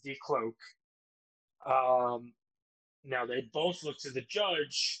forgot to decloak." Um, Now they both look to the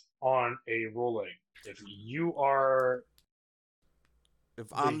judge on a ruling. If you are If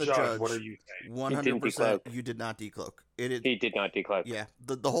the I'm the judge, what are judge, you saying? 100% you did not decloak. He did not decloak. Yeah,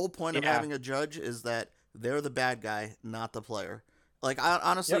 the whole point of Yeah. having a judge is that they're the bad guy, not the player. Like, I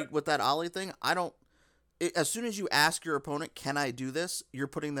honestly, Yep. with that Ollie thing, as soon as you ask your opponent, can I do this, you're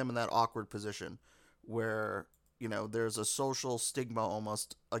putting them in that awkward position where, there's a social stigma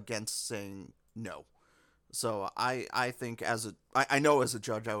almost against saying no. So I think I know as a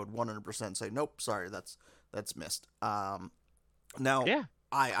judge, I would 100% say, nope, sorry, that's missed. Now, yeah.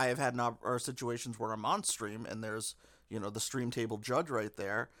 I have had situations where I'm on stream and there's, the stream table judge right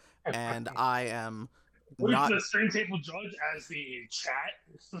there, and I am Who's not. the stream table judge as the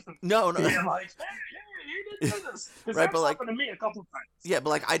chat? No, no. Being like, hey, you didn't do this. Because Right, that's but like, happened to me a couple times. yeah,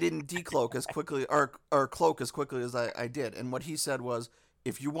 but like I didn't decloak as quickly or cloak as quickly as I did. And what he said was,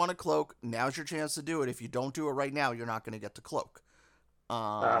 if you want to cloak, now's your chance to do it. If you don't do it right now, you're not going to get to cloak.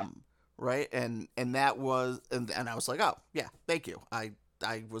 Uh, Right, and that was and I was like, oh yeah, thank you. I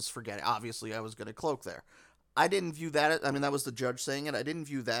was forgetting. Obviously, I was going to cloak there. I didn't view that. I mean, that was the judge saying it. I didn't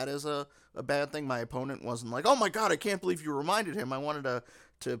view that as a bad thing. My opponent wasn't like, oh my god, I can't believe you reminded him. I wanted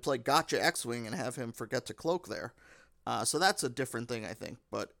to play gotcha X-wing and have him forget to cloak there. So that's a different thing, I think.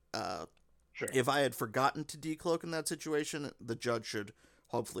 But sure. if I had forgotten to decloak in that situation, the judge should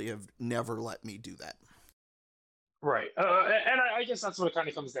hopefully have never let me do that. Right. And I guess that's what it kind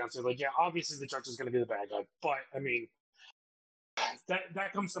of comes down to. Like, yeah, obviously the judge is going to be the bad guy, but I mean,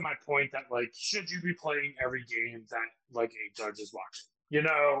 that comes to my point that like, should you be playing every game that like a judge is watching?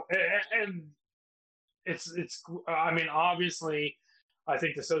 And it's I mean, obviously, I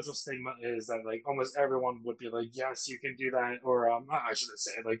think the social stigma is that like almost everyone would be like, yes, you can do that, or I shouldn't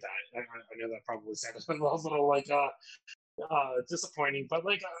say it like that. I know that probably sounded a little like disappointing, but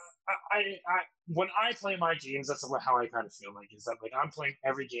like I when I play my games, that's how I kind of feel like is that like I'm playing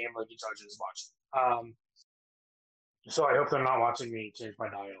every game like a judge is watching. So I hope they're not watching me change my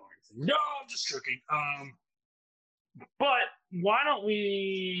dial or anything. No, I'm just joking. But why don't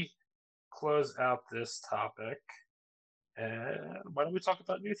we close out this topic? And why don't we talk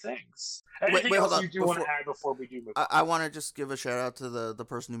about new things? Anything else you do want to add before we do move on? I want to just give a shout out to the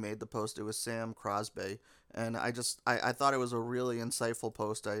person who made the post. It was Sam Crosby, and I thought it was a really insightful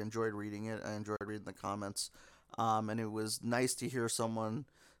post. I enjoyed reading it. I enjoyed reading the comments, and it was nice to hear someone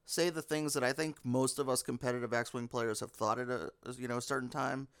say the things that I think most of us competitive X-wing players have thought at a certain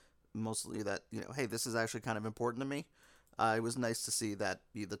time. Mostly that hey, this is actually kind of important to me. It was nice to see that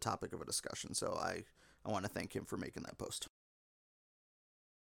be the topic of a discussion. So I want to thank him for making that post.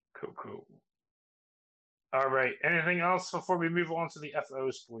 Cool. All right. Anything else before we move on to the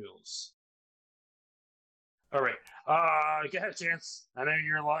FO spoils? All right. Go ahead, Chance. I know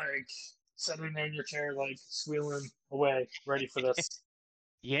you're like sitting there in your chair, like squealing away, ready for this.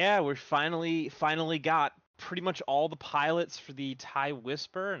 Yeah, we finally got pretty much all the pilots for the TIE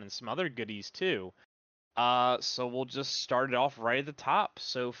Whisper and some other goodies too. So we'll just start it off right at the top.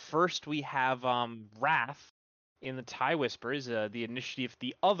 So first we have Wrath in the TIE Whisper is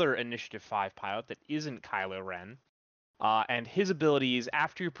the other Initiative 5 pilot that isn't Kylo Ren. And his ability is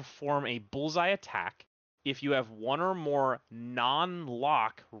after you perform a bullseye attack, if you have one or more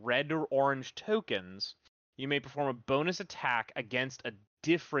non-lock red or orange tokens, you may perform a bonus attack against a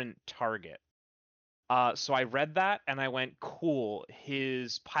different target. So I read that and I went, cool.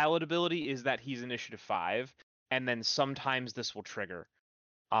 His pilot ability is that he's Initiative 5, and then sometimes this will trigger.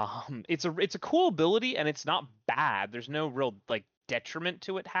 It's a cool ability and it's not bad. There's no real like detriment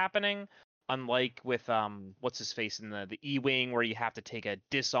to it happening, unlike with what's his face in the E-wing where you have to take a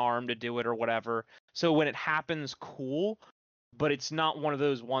disarm to do it or whatever. So when it happens, cool, but it's not one of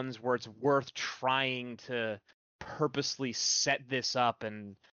those ones where it's worth trying to purposely set this up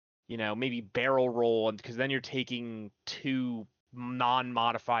and maybe barrel roll, and because then you're taking 2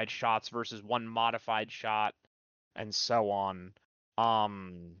 non-modified shots versus 1 modified shot and so on.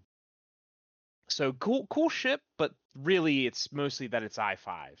 So cool ship, but really it's mostly that it's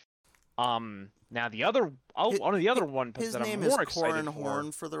I-5. Now the other one of the other ones his that I'm name more is excited Corran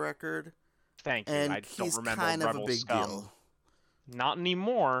Horn, for the record. Thank you. And I don't he's remember kind of a Rebel big Scum. deal. Not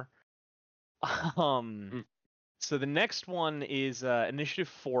anymore. Mm. So the next one is Initiative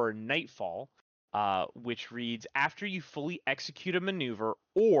 4 Nightfall, which reads, after you fully execute a maneuver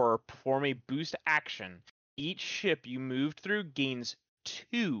or perform a boost action, each ship you moved through gains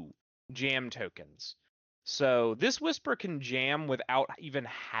 2 jam tokens. So this Whisper can jam without even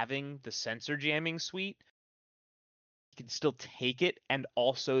having the sensor jamming suite. He can still take it and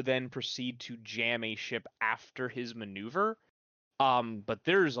also then proceed to jam a ship after his maneuver. But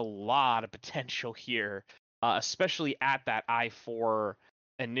there's a lot of potential here, especially at that I-4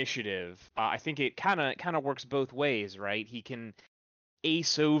 initiative. I think it kind of works both ways, right? He can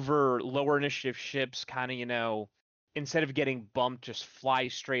ace over lower initiative ships, kind of, instead of getting bumped, just fly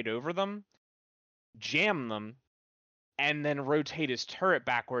straight over them, jam them, and then rotate his turret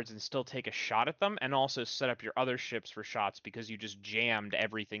backwards and still take a shot at them, and also set up your other ships for shots because you just jammed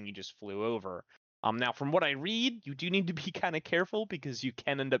everything you just flew over. Now, from what I read, you do need to be kind of careful because you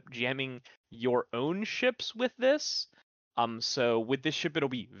can end up jamming your own ships with this. So with this ship, it'll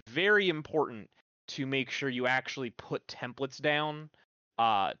be very important to make sure you actually put templates down,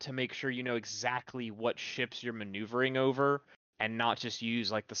 to make sure you know exactly what ships you're maneuvering over, and not just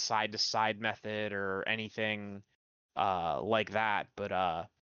use like the side-to-side method or anything like that. But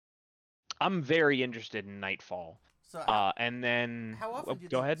I'm very interested in Nightfall. So And then how often do you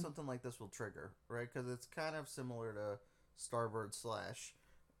go think ahead. something like this will trigger, right? Because it's kind of similar to Starbird Slash,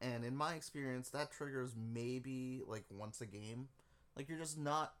 and in my experience, that triggers maybe like once a game. Like you're just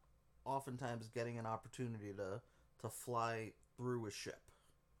not oftentimes getting an opportunity to fly through a ship.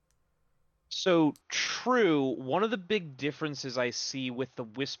 So true. One of the big differences I see with the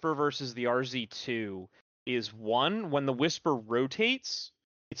Whisper versus the RZ2 is, one, when the Whisper rotates,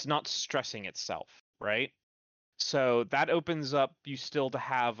 it's not stressing itself, right? So that opens up you still to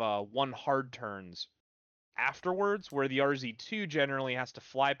have one hard turns afterwards, where the RZ2 generally has to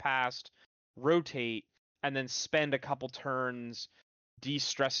fly past, rotate, and then spend a couple turns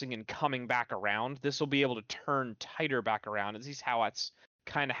de-stressing and coming back around. This will be able to turn tighter back around. At least how it's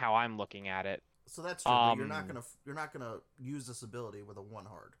kind of how I'm looking at it. So that's true, but you're not gonna use this ability with a one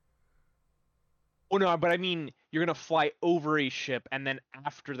hard. Oh no, but I mean, you're gonna fly over a ship, and then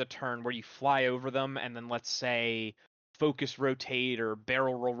after the turn where you fly over them, and then let's say focus rotate or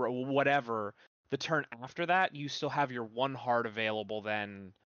barrel roll, whatever, the turn after that, you still have your one hard available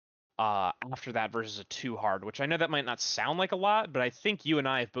then after that versus a two hard, which I know that might not sound like a lot, but I think you and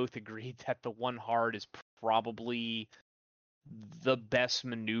I have both agreed that the one hard is probably the best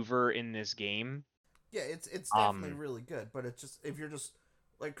maneuver in this game. Yeah, it's definitely really good, but it's just if you're just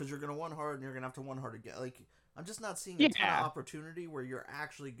like because you're gonna one hard and you're gonna have to one hard again. Like I'm just not seeing a ton of opportunity where you're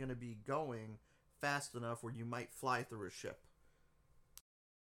actually gonna be going fast enough where you might fly through a ship.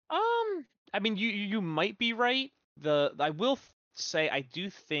 I mean, you might be right. I will say I do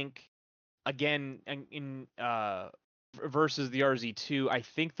think, again, in versus the RZ2, I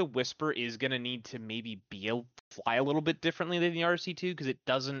think the Whisper is gonna need to maybe fly a little bit differently than the RZ2 because it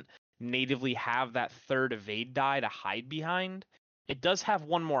doesn't natively have that third evade die to hide behind. It does have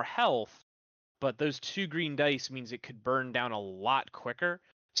one more health, but those 2 green dice means it could burn down a lot quicker.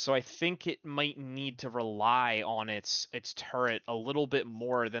 So I think it might need to rely on its turret a little bit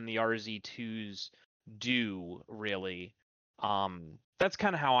more than the RZ2s do, really. That's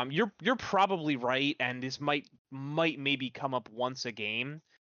kind of how you're probably right, and this might maybe come up once a game.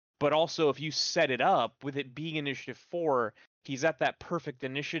 But also, if you set it up with it being initiative 4, he's at that perfect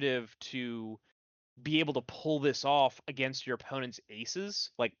initiative to be able to pull this off against your opponent's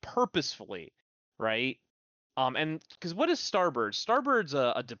aces, like purposefully, right? And because what is Starbird? Starbird's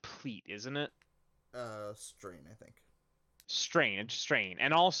a deplete, isn't it? Strain, I think. Strain,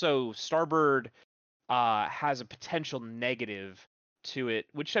 and also Starbird has a potential negative to it,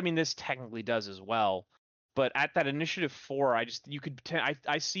 which I mean this technically does as well. But at that initiative 4,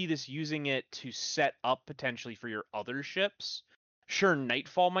 I see this using it to set up potentially for your other ships. Sure,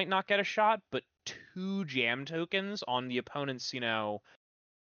 Nightfall might not get a shot, but 2 jam tokens on the opponent's,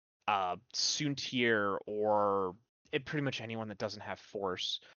 Soontir or pretty much anyone that doesn't have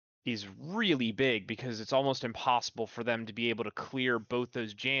force is really big because it's almost impossible for them to be able to clear both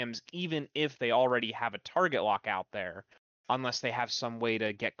those jams, even if they already have a target lock out there, unless they have some way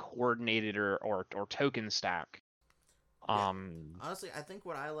to get coordinated or token stack. Yeah. Honestly, I think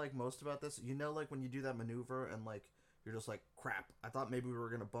what I like most about this, like when you do that maneuver and like you're just like, crap, I thought maybe we were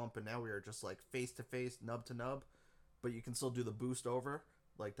gonna bump and now we are just like face to face, nub to nub, but you can still do the boost over.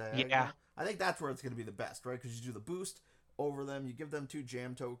 like diagonal. Yeah. I think that's where it's going to be the best, right? Because you do the boost over them, you give them 2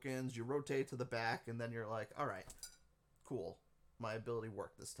 jam tokens, you rotate to the back, and then you're like, all right, cool, my ability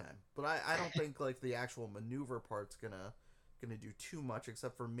worked this time. But I don't think like the actual maneuver part's gonna do too much,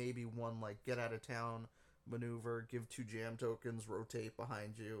 except for maybe one like get out of town maneuver, give 2 jam tokens, rotate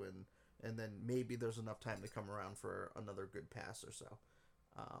behind you, and then maybe there's enough time to come around for another good pass or so.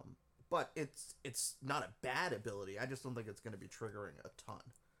 But it's not a bad ability. I just don't think it's going to be triggering a ton.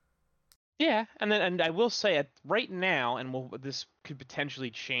 Yeah, and I will say right now, and this could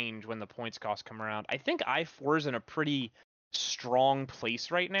potentially change when the points cost come around. I think I4 is in a pretty strong place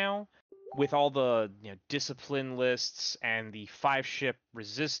right now with all the discipline lists and the 5-ship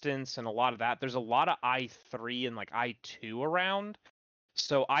resistance and a lot of that. There's a lot of I3 and like I2 around.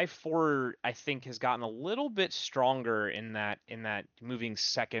 So I4 I think has gotten a little bit stronger in that moving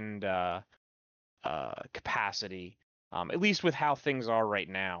second capacity. At least with how things are right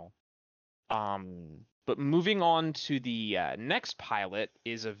now. But moving on to the next pilot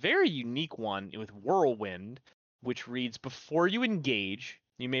is a very unique one with Whirlwind, which reads, before you engage,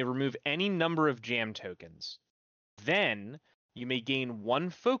 you may remove any number of jam tokens. Then, you may gain 1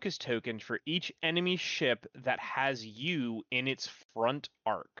 focus token for each enemy ship that has you in its front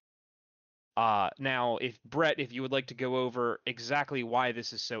arc. Now, if you would like to go over exactly why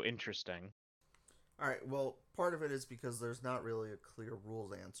this is so interesting. All right, well, part of it is because there's not really a clear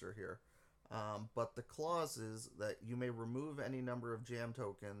rules answer here. But the clause is that you may remove any number of jam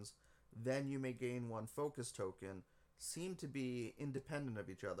tokens, then you may gain 1 focus token, seem to be independent of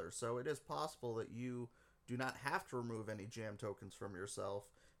each other. So it is possible that you do not have to remove any jam tokens from yourself,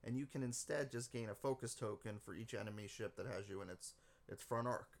 and you can instead just gain a focus token for each enemy ship that has you in its front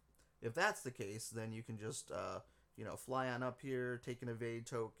arc. If that's the case, then you can just fly on up here, take an evade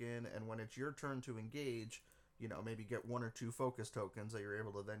token, and when it's your turn to engage, maybe get 1 or 2 focus tokens that you're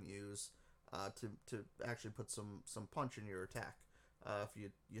able to then use to actually put some punch in your attack. If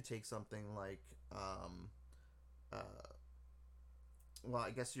you take something like, well,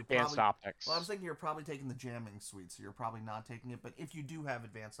 I guess you're probably Advanced optics. Well, I was thinking you're probably taking the jamming suite, so you're probably not taking it. But if you do have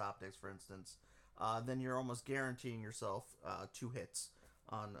advanced optics, for instance, then you're almost guaranteeing yourself 2 hits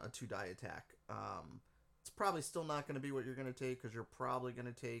on a 2-die attack. It's probably still not going to be what you're going to take because you're probably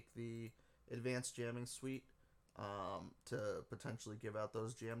going to take the advanced jamming suite to potentially give out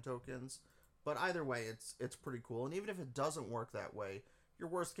those jam tokens. But either way, it's pretty cool. And even if it doesn't work that way, your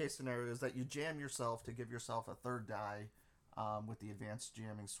worst case scenario is that you jam yourself to give yourself a 3rd die with the advanced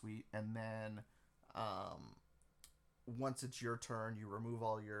jamming suite, and then once it's your turn, you remove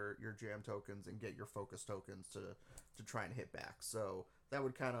all your jam tokens and get your focus tokens to try and hit back. So that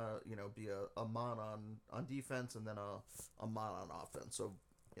would kind of be a mon on defense and then a mon on offense. So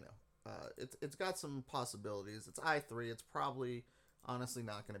it's got some possibilities. It's I3. It's probably honestly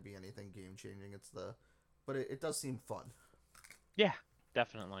not going to be anything game changing. But it does seem fun. Yeah,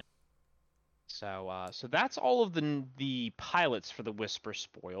 definitely. So that's all of the pilots for the Whisper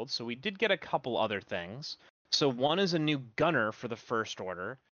spoiled. So we did get a couple other things. So one is a new gunner for the First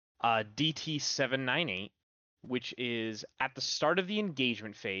Order, DT-798, which is at the start of the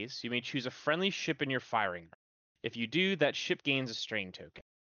engagement phase, you may choose a friendly ship in your firing. If you do, that ship gains a strain token.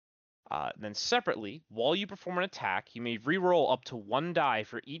 Then separately, while you perform an attack, you may reroll up to 1 die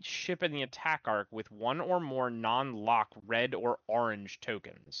for each ship in the attack arc with 1 or more non-lock red or orange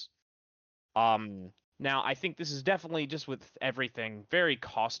tokens. Now I think this is definitely, just with everything, very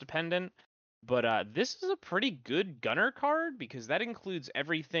cost dependent, but this is a pretty good gunner card because that includes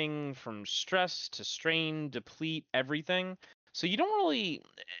everything from stress to strain, deplete, everything. So you don't really,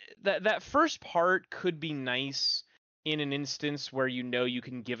 that first part could be nice in an instance where you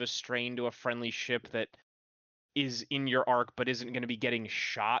can give a strain to a friendly ship that is in your arc but isn't going to be getting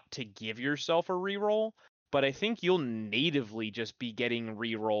shot to give yourself a reroll. But I think you'll natively just be getting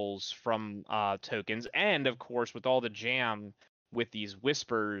rerolls from tokens, and of course with all the jam with these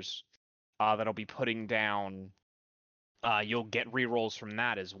whispers that I'll be putting down, you'll get rerolls from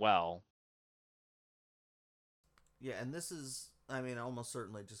that as well. Yeah, and this is, almost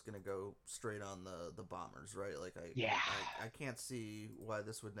certainly just going to go straight on the bombers, right? Like I can't see why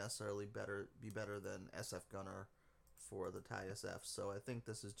this would necessarily be better than SF Gunner for the TIE SF. So I think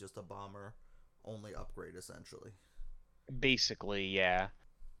this is just a bomber only upgrade essentially. Basically, yeah.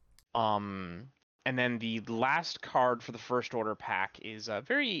 And then the last card for the First Order pack is I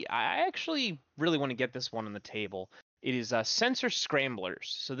actually really want to get this one on the table. It is Sensor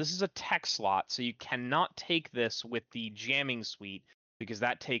Scramblers. So this is a tech slot, so you cannot take this with the jamming suite because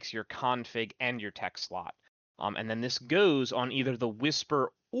that takes your config and your tech slot. And then this goes on either the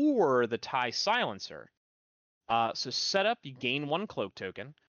Whisper or the TIE Silencer. So setup, you gain 1 cloak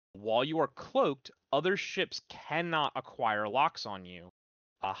token. While you are cloaked, other ships cannot acquire locks on you.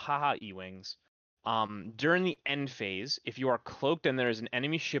 Haha, E-Wings. During the end phase, if you are cloaked and there is an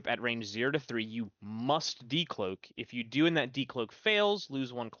enemy ship at range 0 to 3, you must decloak. If you do and that decloak fails,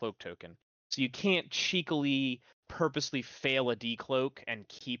 lose 1 cloak token. So you can't cheekily, purposely fail a decloak and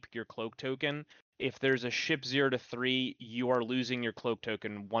keep your cloak token. If there's a ship 0 to 3, you are losing your cloak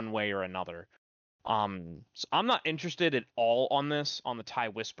token one way or another. So I'm not interested at all on this, on the TIE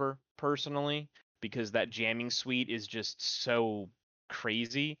Whisper, personally, because that jamming suite is just so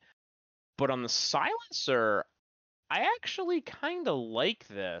crazy. But on the Silencer, I actually kind of like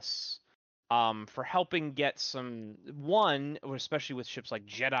this. For helping get some, especially with ships like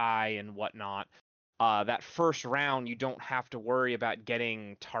Jedi and whatnot, that first round you don't have to worry about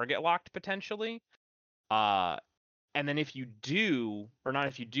getting target locked potentially. And then if you do, or not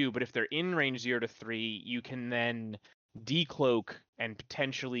if you do, but if they're in range 0 to 3, you can then decloak and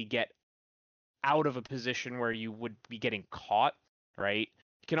potentially get out of a position where you would be getting caught, right?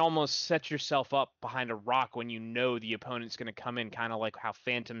 You can almost set yourself up behind a rock when you know the opponent's going to come in, kind of like how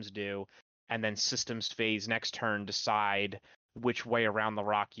Phantoms do, and then systems phase next turn decide which way around the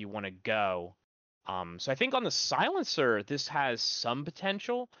rock you want to go. So I think on the Silencer, this has some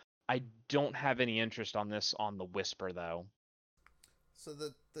potential. I don't have any interest on this on the Whisper, though. So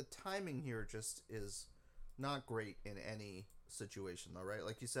the timing here just is not great in any situation, though, right?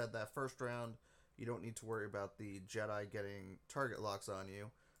 Like you said, that first round, you don't need to worry about the Jedi getting target locks on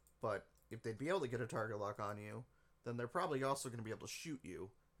you. But if they'd be able to get a target lock on you, then they're probably also going to be able to shoot you,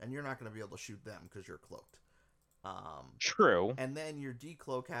 and you're not going to be able to shoot them because you're cloaked. True. And then your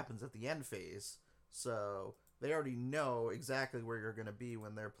decloak happens at the end phase, so they already know exactly where you're going to be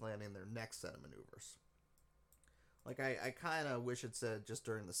when they're planning their next set of maneuvers. Like, I kind of wish it said just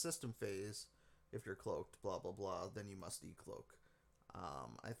during the system phase, if you're cloaked, blah, blah, blah, then you must decloak.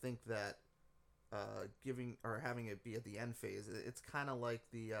 I think that giving or having it be at the end phase, it's kind of like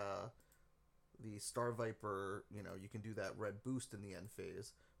the Star Viper, you can do that red boost in the end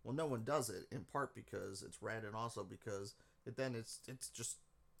phase. Well, no one does it, in part because it's red and also because it's just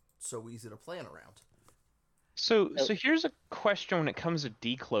so easy to plan around. So here's a question when it comes to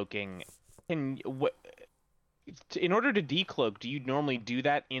decloaking. In order to decloak, do you normally do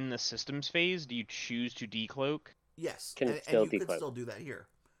that in the systems phase? Do you choose to decloak? Yes, Can and still you could decloak. still do that here.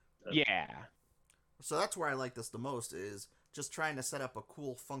 Yeah. So that's where I like this the most, is just trying to set up a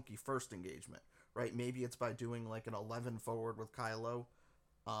cool, funky first engagement, right? Maybe it's by doing like an 11 forward with Kylo,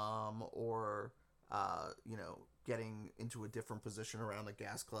 or getting into a different position around a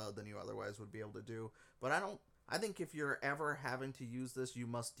gas cloud than you otherwise would be able to do. But I think if you're ever having to use this you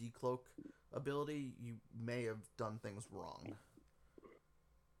must decloak ability, you may have done things wrong.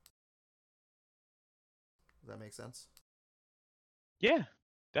 Does that make sense? Yeah,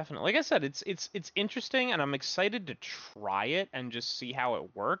 definitely. Like I said, it's interesting, and I'm excited to try it and just see how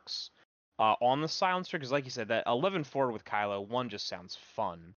it works on the Silencer. Because, like you said, that 11 forward with Kylo one just sounds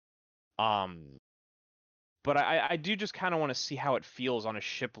fun. But I do just kind of want to see how it feels on a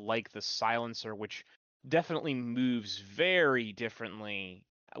ship like the Silencer, which definitely moves very differently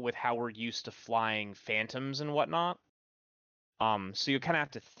with how we're used to flying Phantoms and whatnot. So you kind of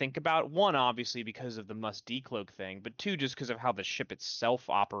have to think about, one, obviously because of the must decloak thing, but two, just because of how the ship itself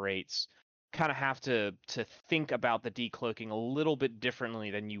operates. Kind of have to think about the decloaking a little bit differently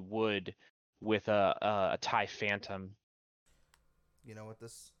than you would with a TIE Phantom. You know what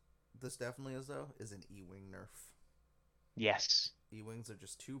this definitely is, though? Is an E-Wing nerf. Yes. E-Wings are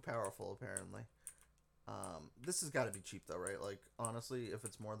just too powerful, apparently. This has got to be cheap, though, right? Like, honestly, if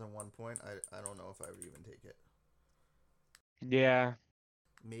it's more than 1 point, I don't know if I would even take it. Yeah.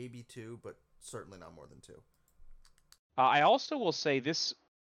 Maybe 2, but certainly not more than 2. I also will say this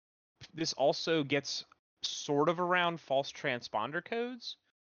also gets sort of around false transponder codes.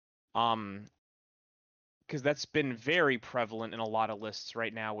 Because that's been very prevalent in a lot of lists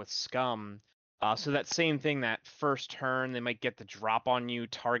right now with Scum. So that same thing, that first turn, they might get the drop on you,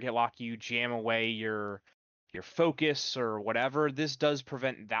 target lock you, jam away your focus or whatever. This does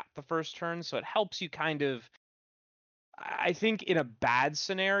prevent that the first turn, so it helps you kind of. I think in a bad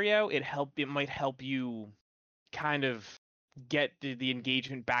scenario, it might help you kind of get the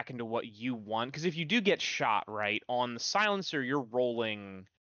engagement back into what you want. Because if you do get shot right on the Silencer, you're rolling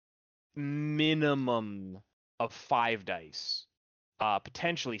minimum of 5 dice,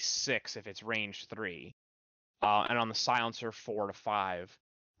 potentially 6 if it's range 3, and on the Silencer 4 to 5,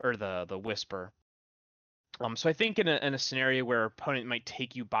 or the Whisper. So I think in a scenario where opponent might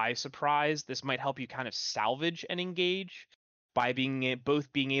take you by surprise, this might help you kind of salvage and engage by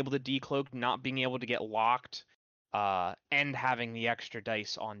both being able to decloak, not being able to get locked, and having the extra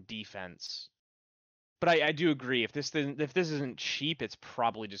dice on defense. But I do agree, if this isn't cheap, it's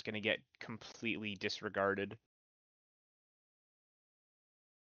probably just going to get completely disregarded.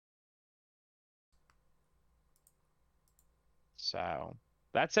 So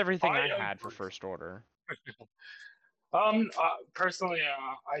that's everything I had for First Order. Personally,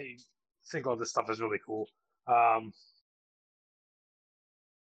 I think all this stuff is really cool.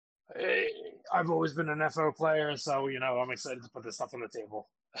 I've always been an FO player, so I'm excited to put this stuff on the table.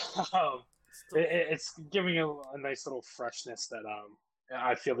 It's giving a nice little freshness that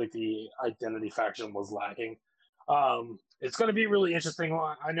I feel like the Identity faction was lacking. It's going to be really interesting.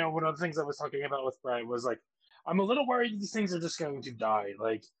 I know one of the things I was talking about with Brian was like, I'm a little worried these things are just going to die.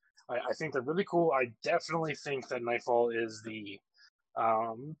 Like, I think they're really cool. I definitely think that Nightfall is the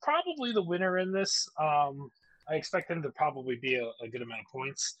probably the winner in this. I expect them to probably be a good amount of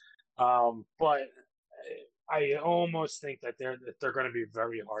points, but I almost think that they're going to be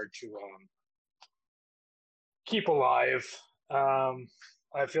very hard to keep alive. I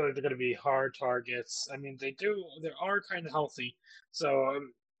feel like they're going to be hard targets. I mean, they are kind of healthy, so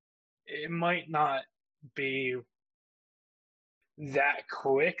it might not be that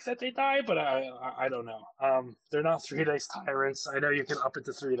quick that they die, but I don't know. They're not 3 dice tyrants. I know you can up it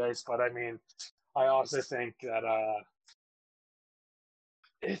to 3 dice, but I mean, I also think that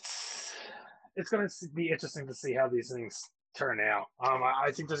it's going to be interesting to see how these things turn out.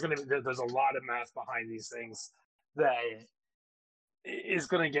 I think there's a lot of math behind these things that is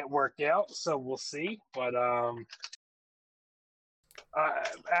going to get worked out, so we'll see. But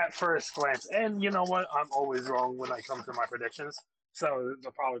at first glance, and you know what, I'm always wrong when I come to my predictions, so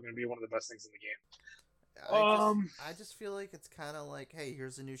they're probably going to be one of the best things in the game. I just feel like it's kind of like, hey,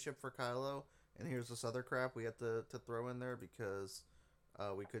 here's a new ship for Kylo, and here's this other crap we have to throw in there because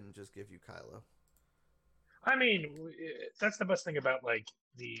we couldn't just give you Kylo. I mean, that's the best thing about like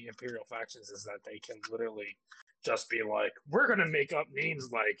the Imperial factions is that they can literally just be like, we're gonna make up names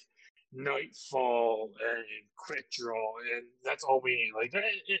like Nightfall and Quick Draw, and that's all we need. Like,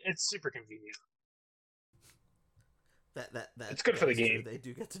 it's super convenient. That it's good for the game. True. They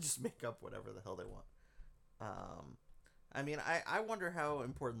do get to just make up whatever the hell they want. I mean, I wonder how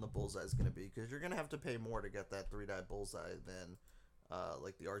important the bullseye is going to be, because you're going to have to pay more to get that 3-die bullseye than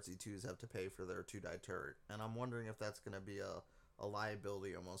like the RZ2s have to pay for their 2-die turret. And I'm wondering if that's going to be a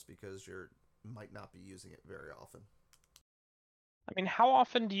liability almost, because you might not be using it very often. I mean, how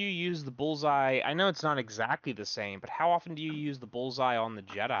often do you use the bullseye? I know it's not exactly the same, but how often do you use the bullseye on the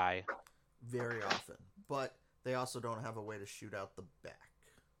Jedi? Very often. But they also don't have a way to shoot out the back.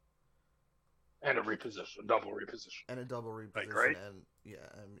 And a reposition, double reposition. And a double reposition, like, right? And yeah,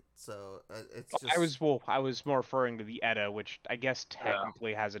 so it's just... I was more referring to the Edda, which I guess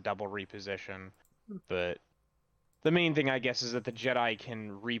technically has a double reposition, but the main thing I guess is that the Jedi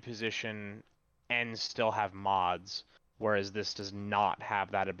can reposition and still have mods, whereas this does not have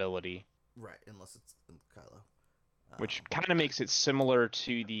that ability. Right, unless it's Kylo. Which kind of makes it similar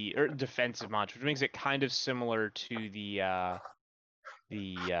to the defensive mods, which makes it kind of similar to the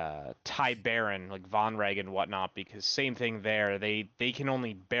TIE Baron, like Von Reg and whatnot, because same thing there. They can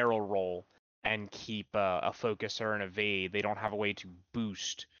only barrel roll and keep a focus or an evade. They don't have a way to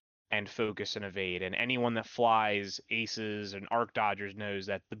boost and focus and evade. And anyone that flies aces and arc dodgers knows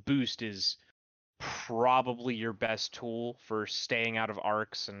that the boost is probably your best tool for staying out of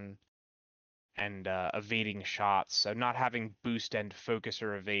arcs and evading shots. So not having boost and focus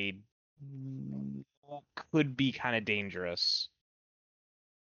or evade could be kind of dangerous.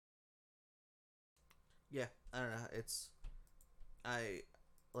 Yeah, I don't know.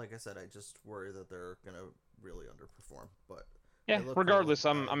 Like I said, I just worry that they're gonna really underperform. But yeah, regardless,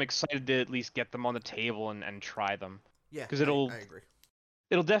 cool. I'm excited to at least get them on the table and try them. Yeah, because I agree.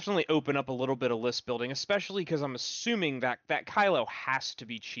 It'll definitely open up a little bit of list building, especially because I'm assuming that Kylo has to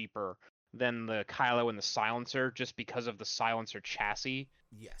be cheaper than the Kylo and the Silencer, just because of the Silencer chassis.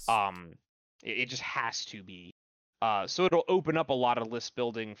 Yes. It just has to be. So it'll open up a lot of list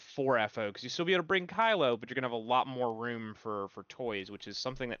building for FO, because you still be able to bring Kylo, but you're gonna have a lot more room for toys, which is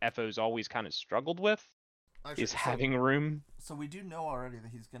something that FO's always kind of struggled with. Actually, is having room. So we do know already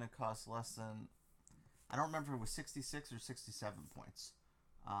that he's gonna cost less than, I don't remember if it was 66 or 67 points.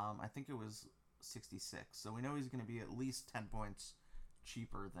 I think it was 66. So we know he's gonna be at least 10 points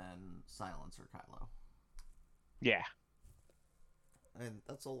cheaper than Silencer Kylo. Yeah. And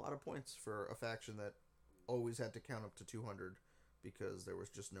that's a lot of points for a faction that always had to count up to 200 because there was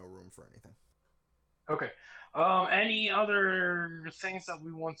just no room for anything. Okay. Any other things that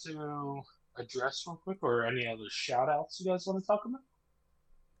we want to address real quick, or any other shout outs you guys want to talk about?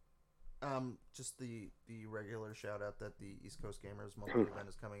 Just the regular shout out that the East Coast Gamers monthly event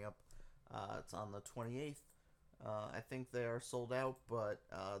is coming up. It's on the 28th. I think they are sold out, but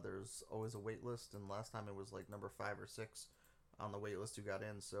there's always a wait list, and last time it was like number 5 or 6 on the wait list who got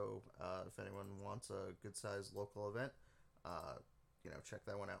in. So if anyone wants a good sized local event, check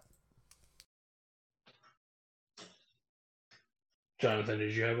that one out. Jonathan,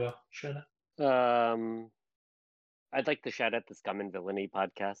 did you have a shout out? I'd like to shout out the Scum and Villainy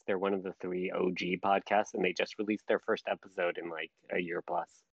podcast. They're one of the 3 OG podcasts, and they just released their first episode in like a year plus,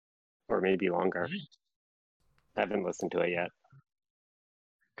 or maybe longer. I haven't listened to it yet.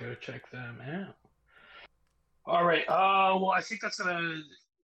 Go check them out. All right. Well, I think that's gonna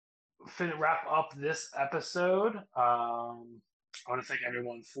wrap up this episode. I want to thank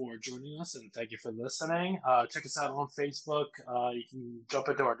everyone for joining us and thank you for listening. Check us out on Facebook. You can jump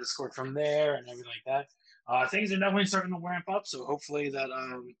into our Discord from there and everything like that. Things are definitely starting to ramp up, so hopefully that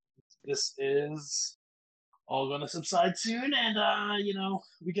this is all going to subside soon and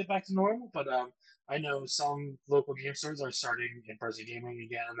we get back to normal. But I know some local game stores are starting in-person gaming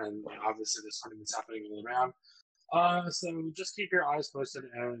again, and obviously there's tournaments happening all around. So just keep your eyes posted,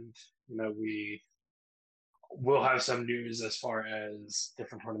 and we'll have some news as far as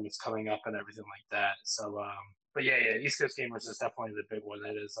different tournaments coming up and everything like that. So, but yeah, East Coast Gamers is definitely the big one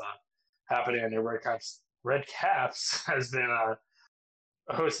that is happening. And the Red Caps has been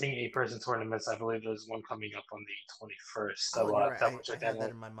hosting 8-person tournaments. I believe there's one coming up on the 21st. So right. I had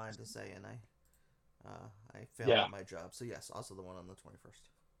that in my mind to say, and I failed at my job. So yes, also the one on the 21st.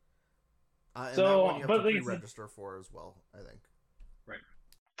 And that one you have to pre-register for as well, I think.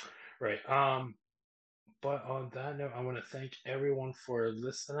 Right. But on that note, I want to thank everyone for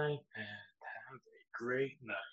listening and have a great night.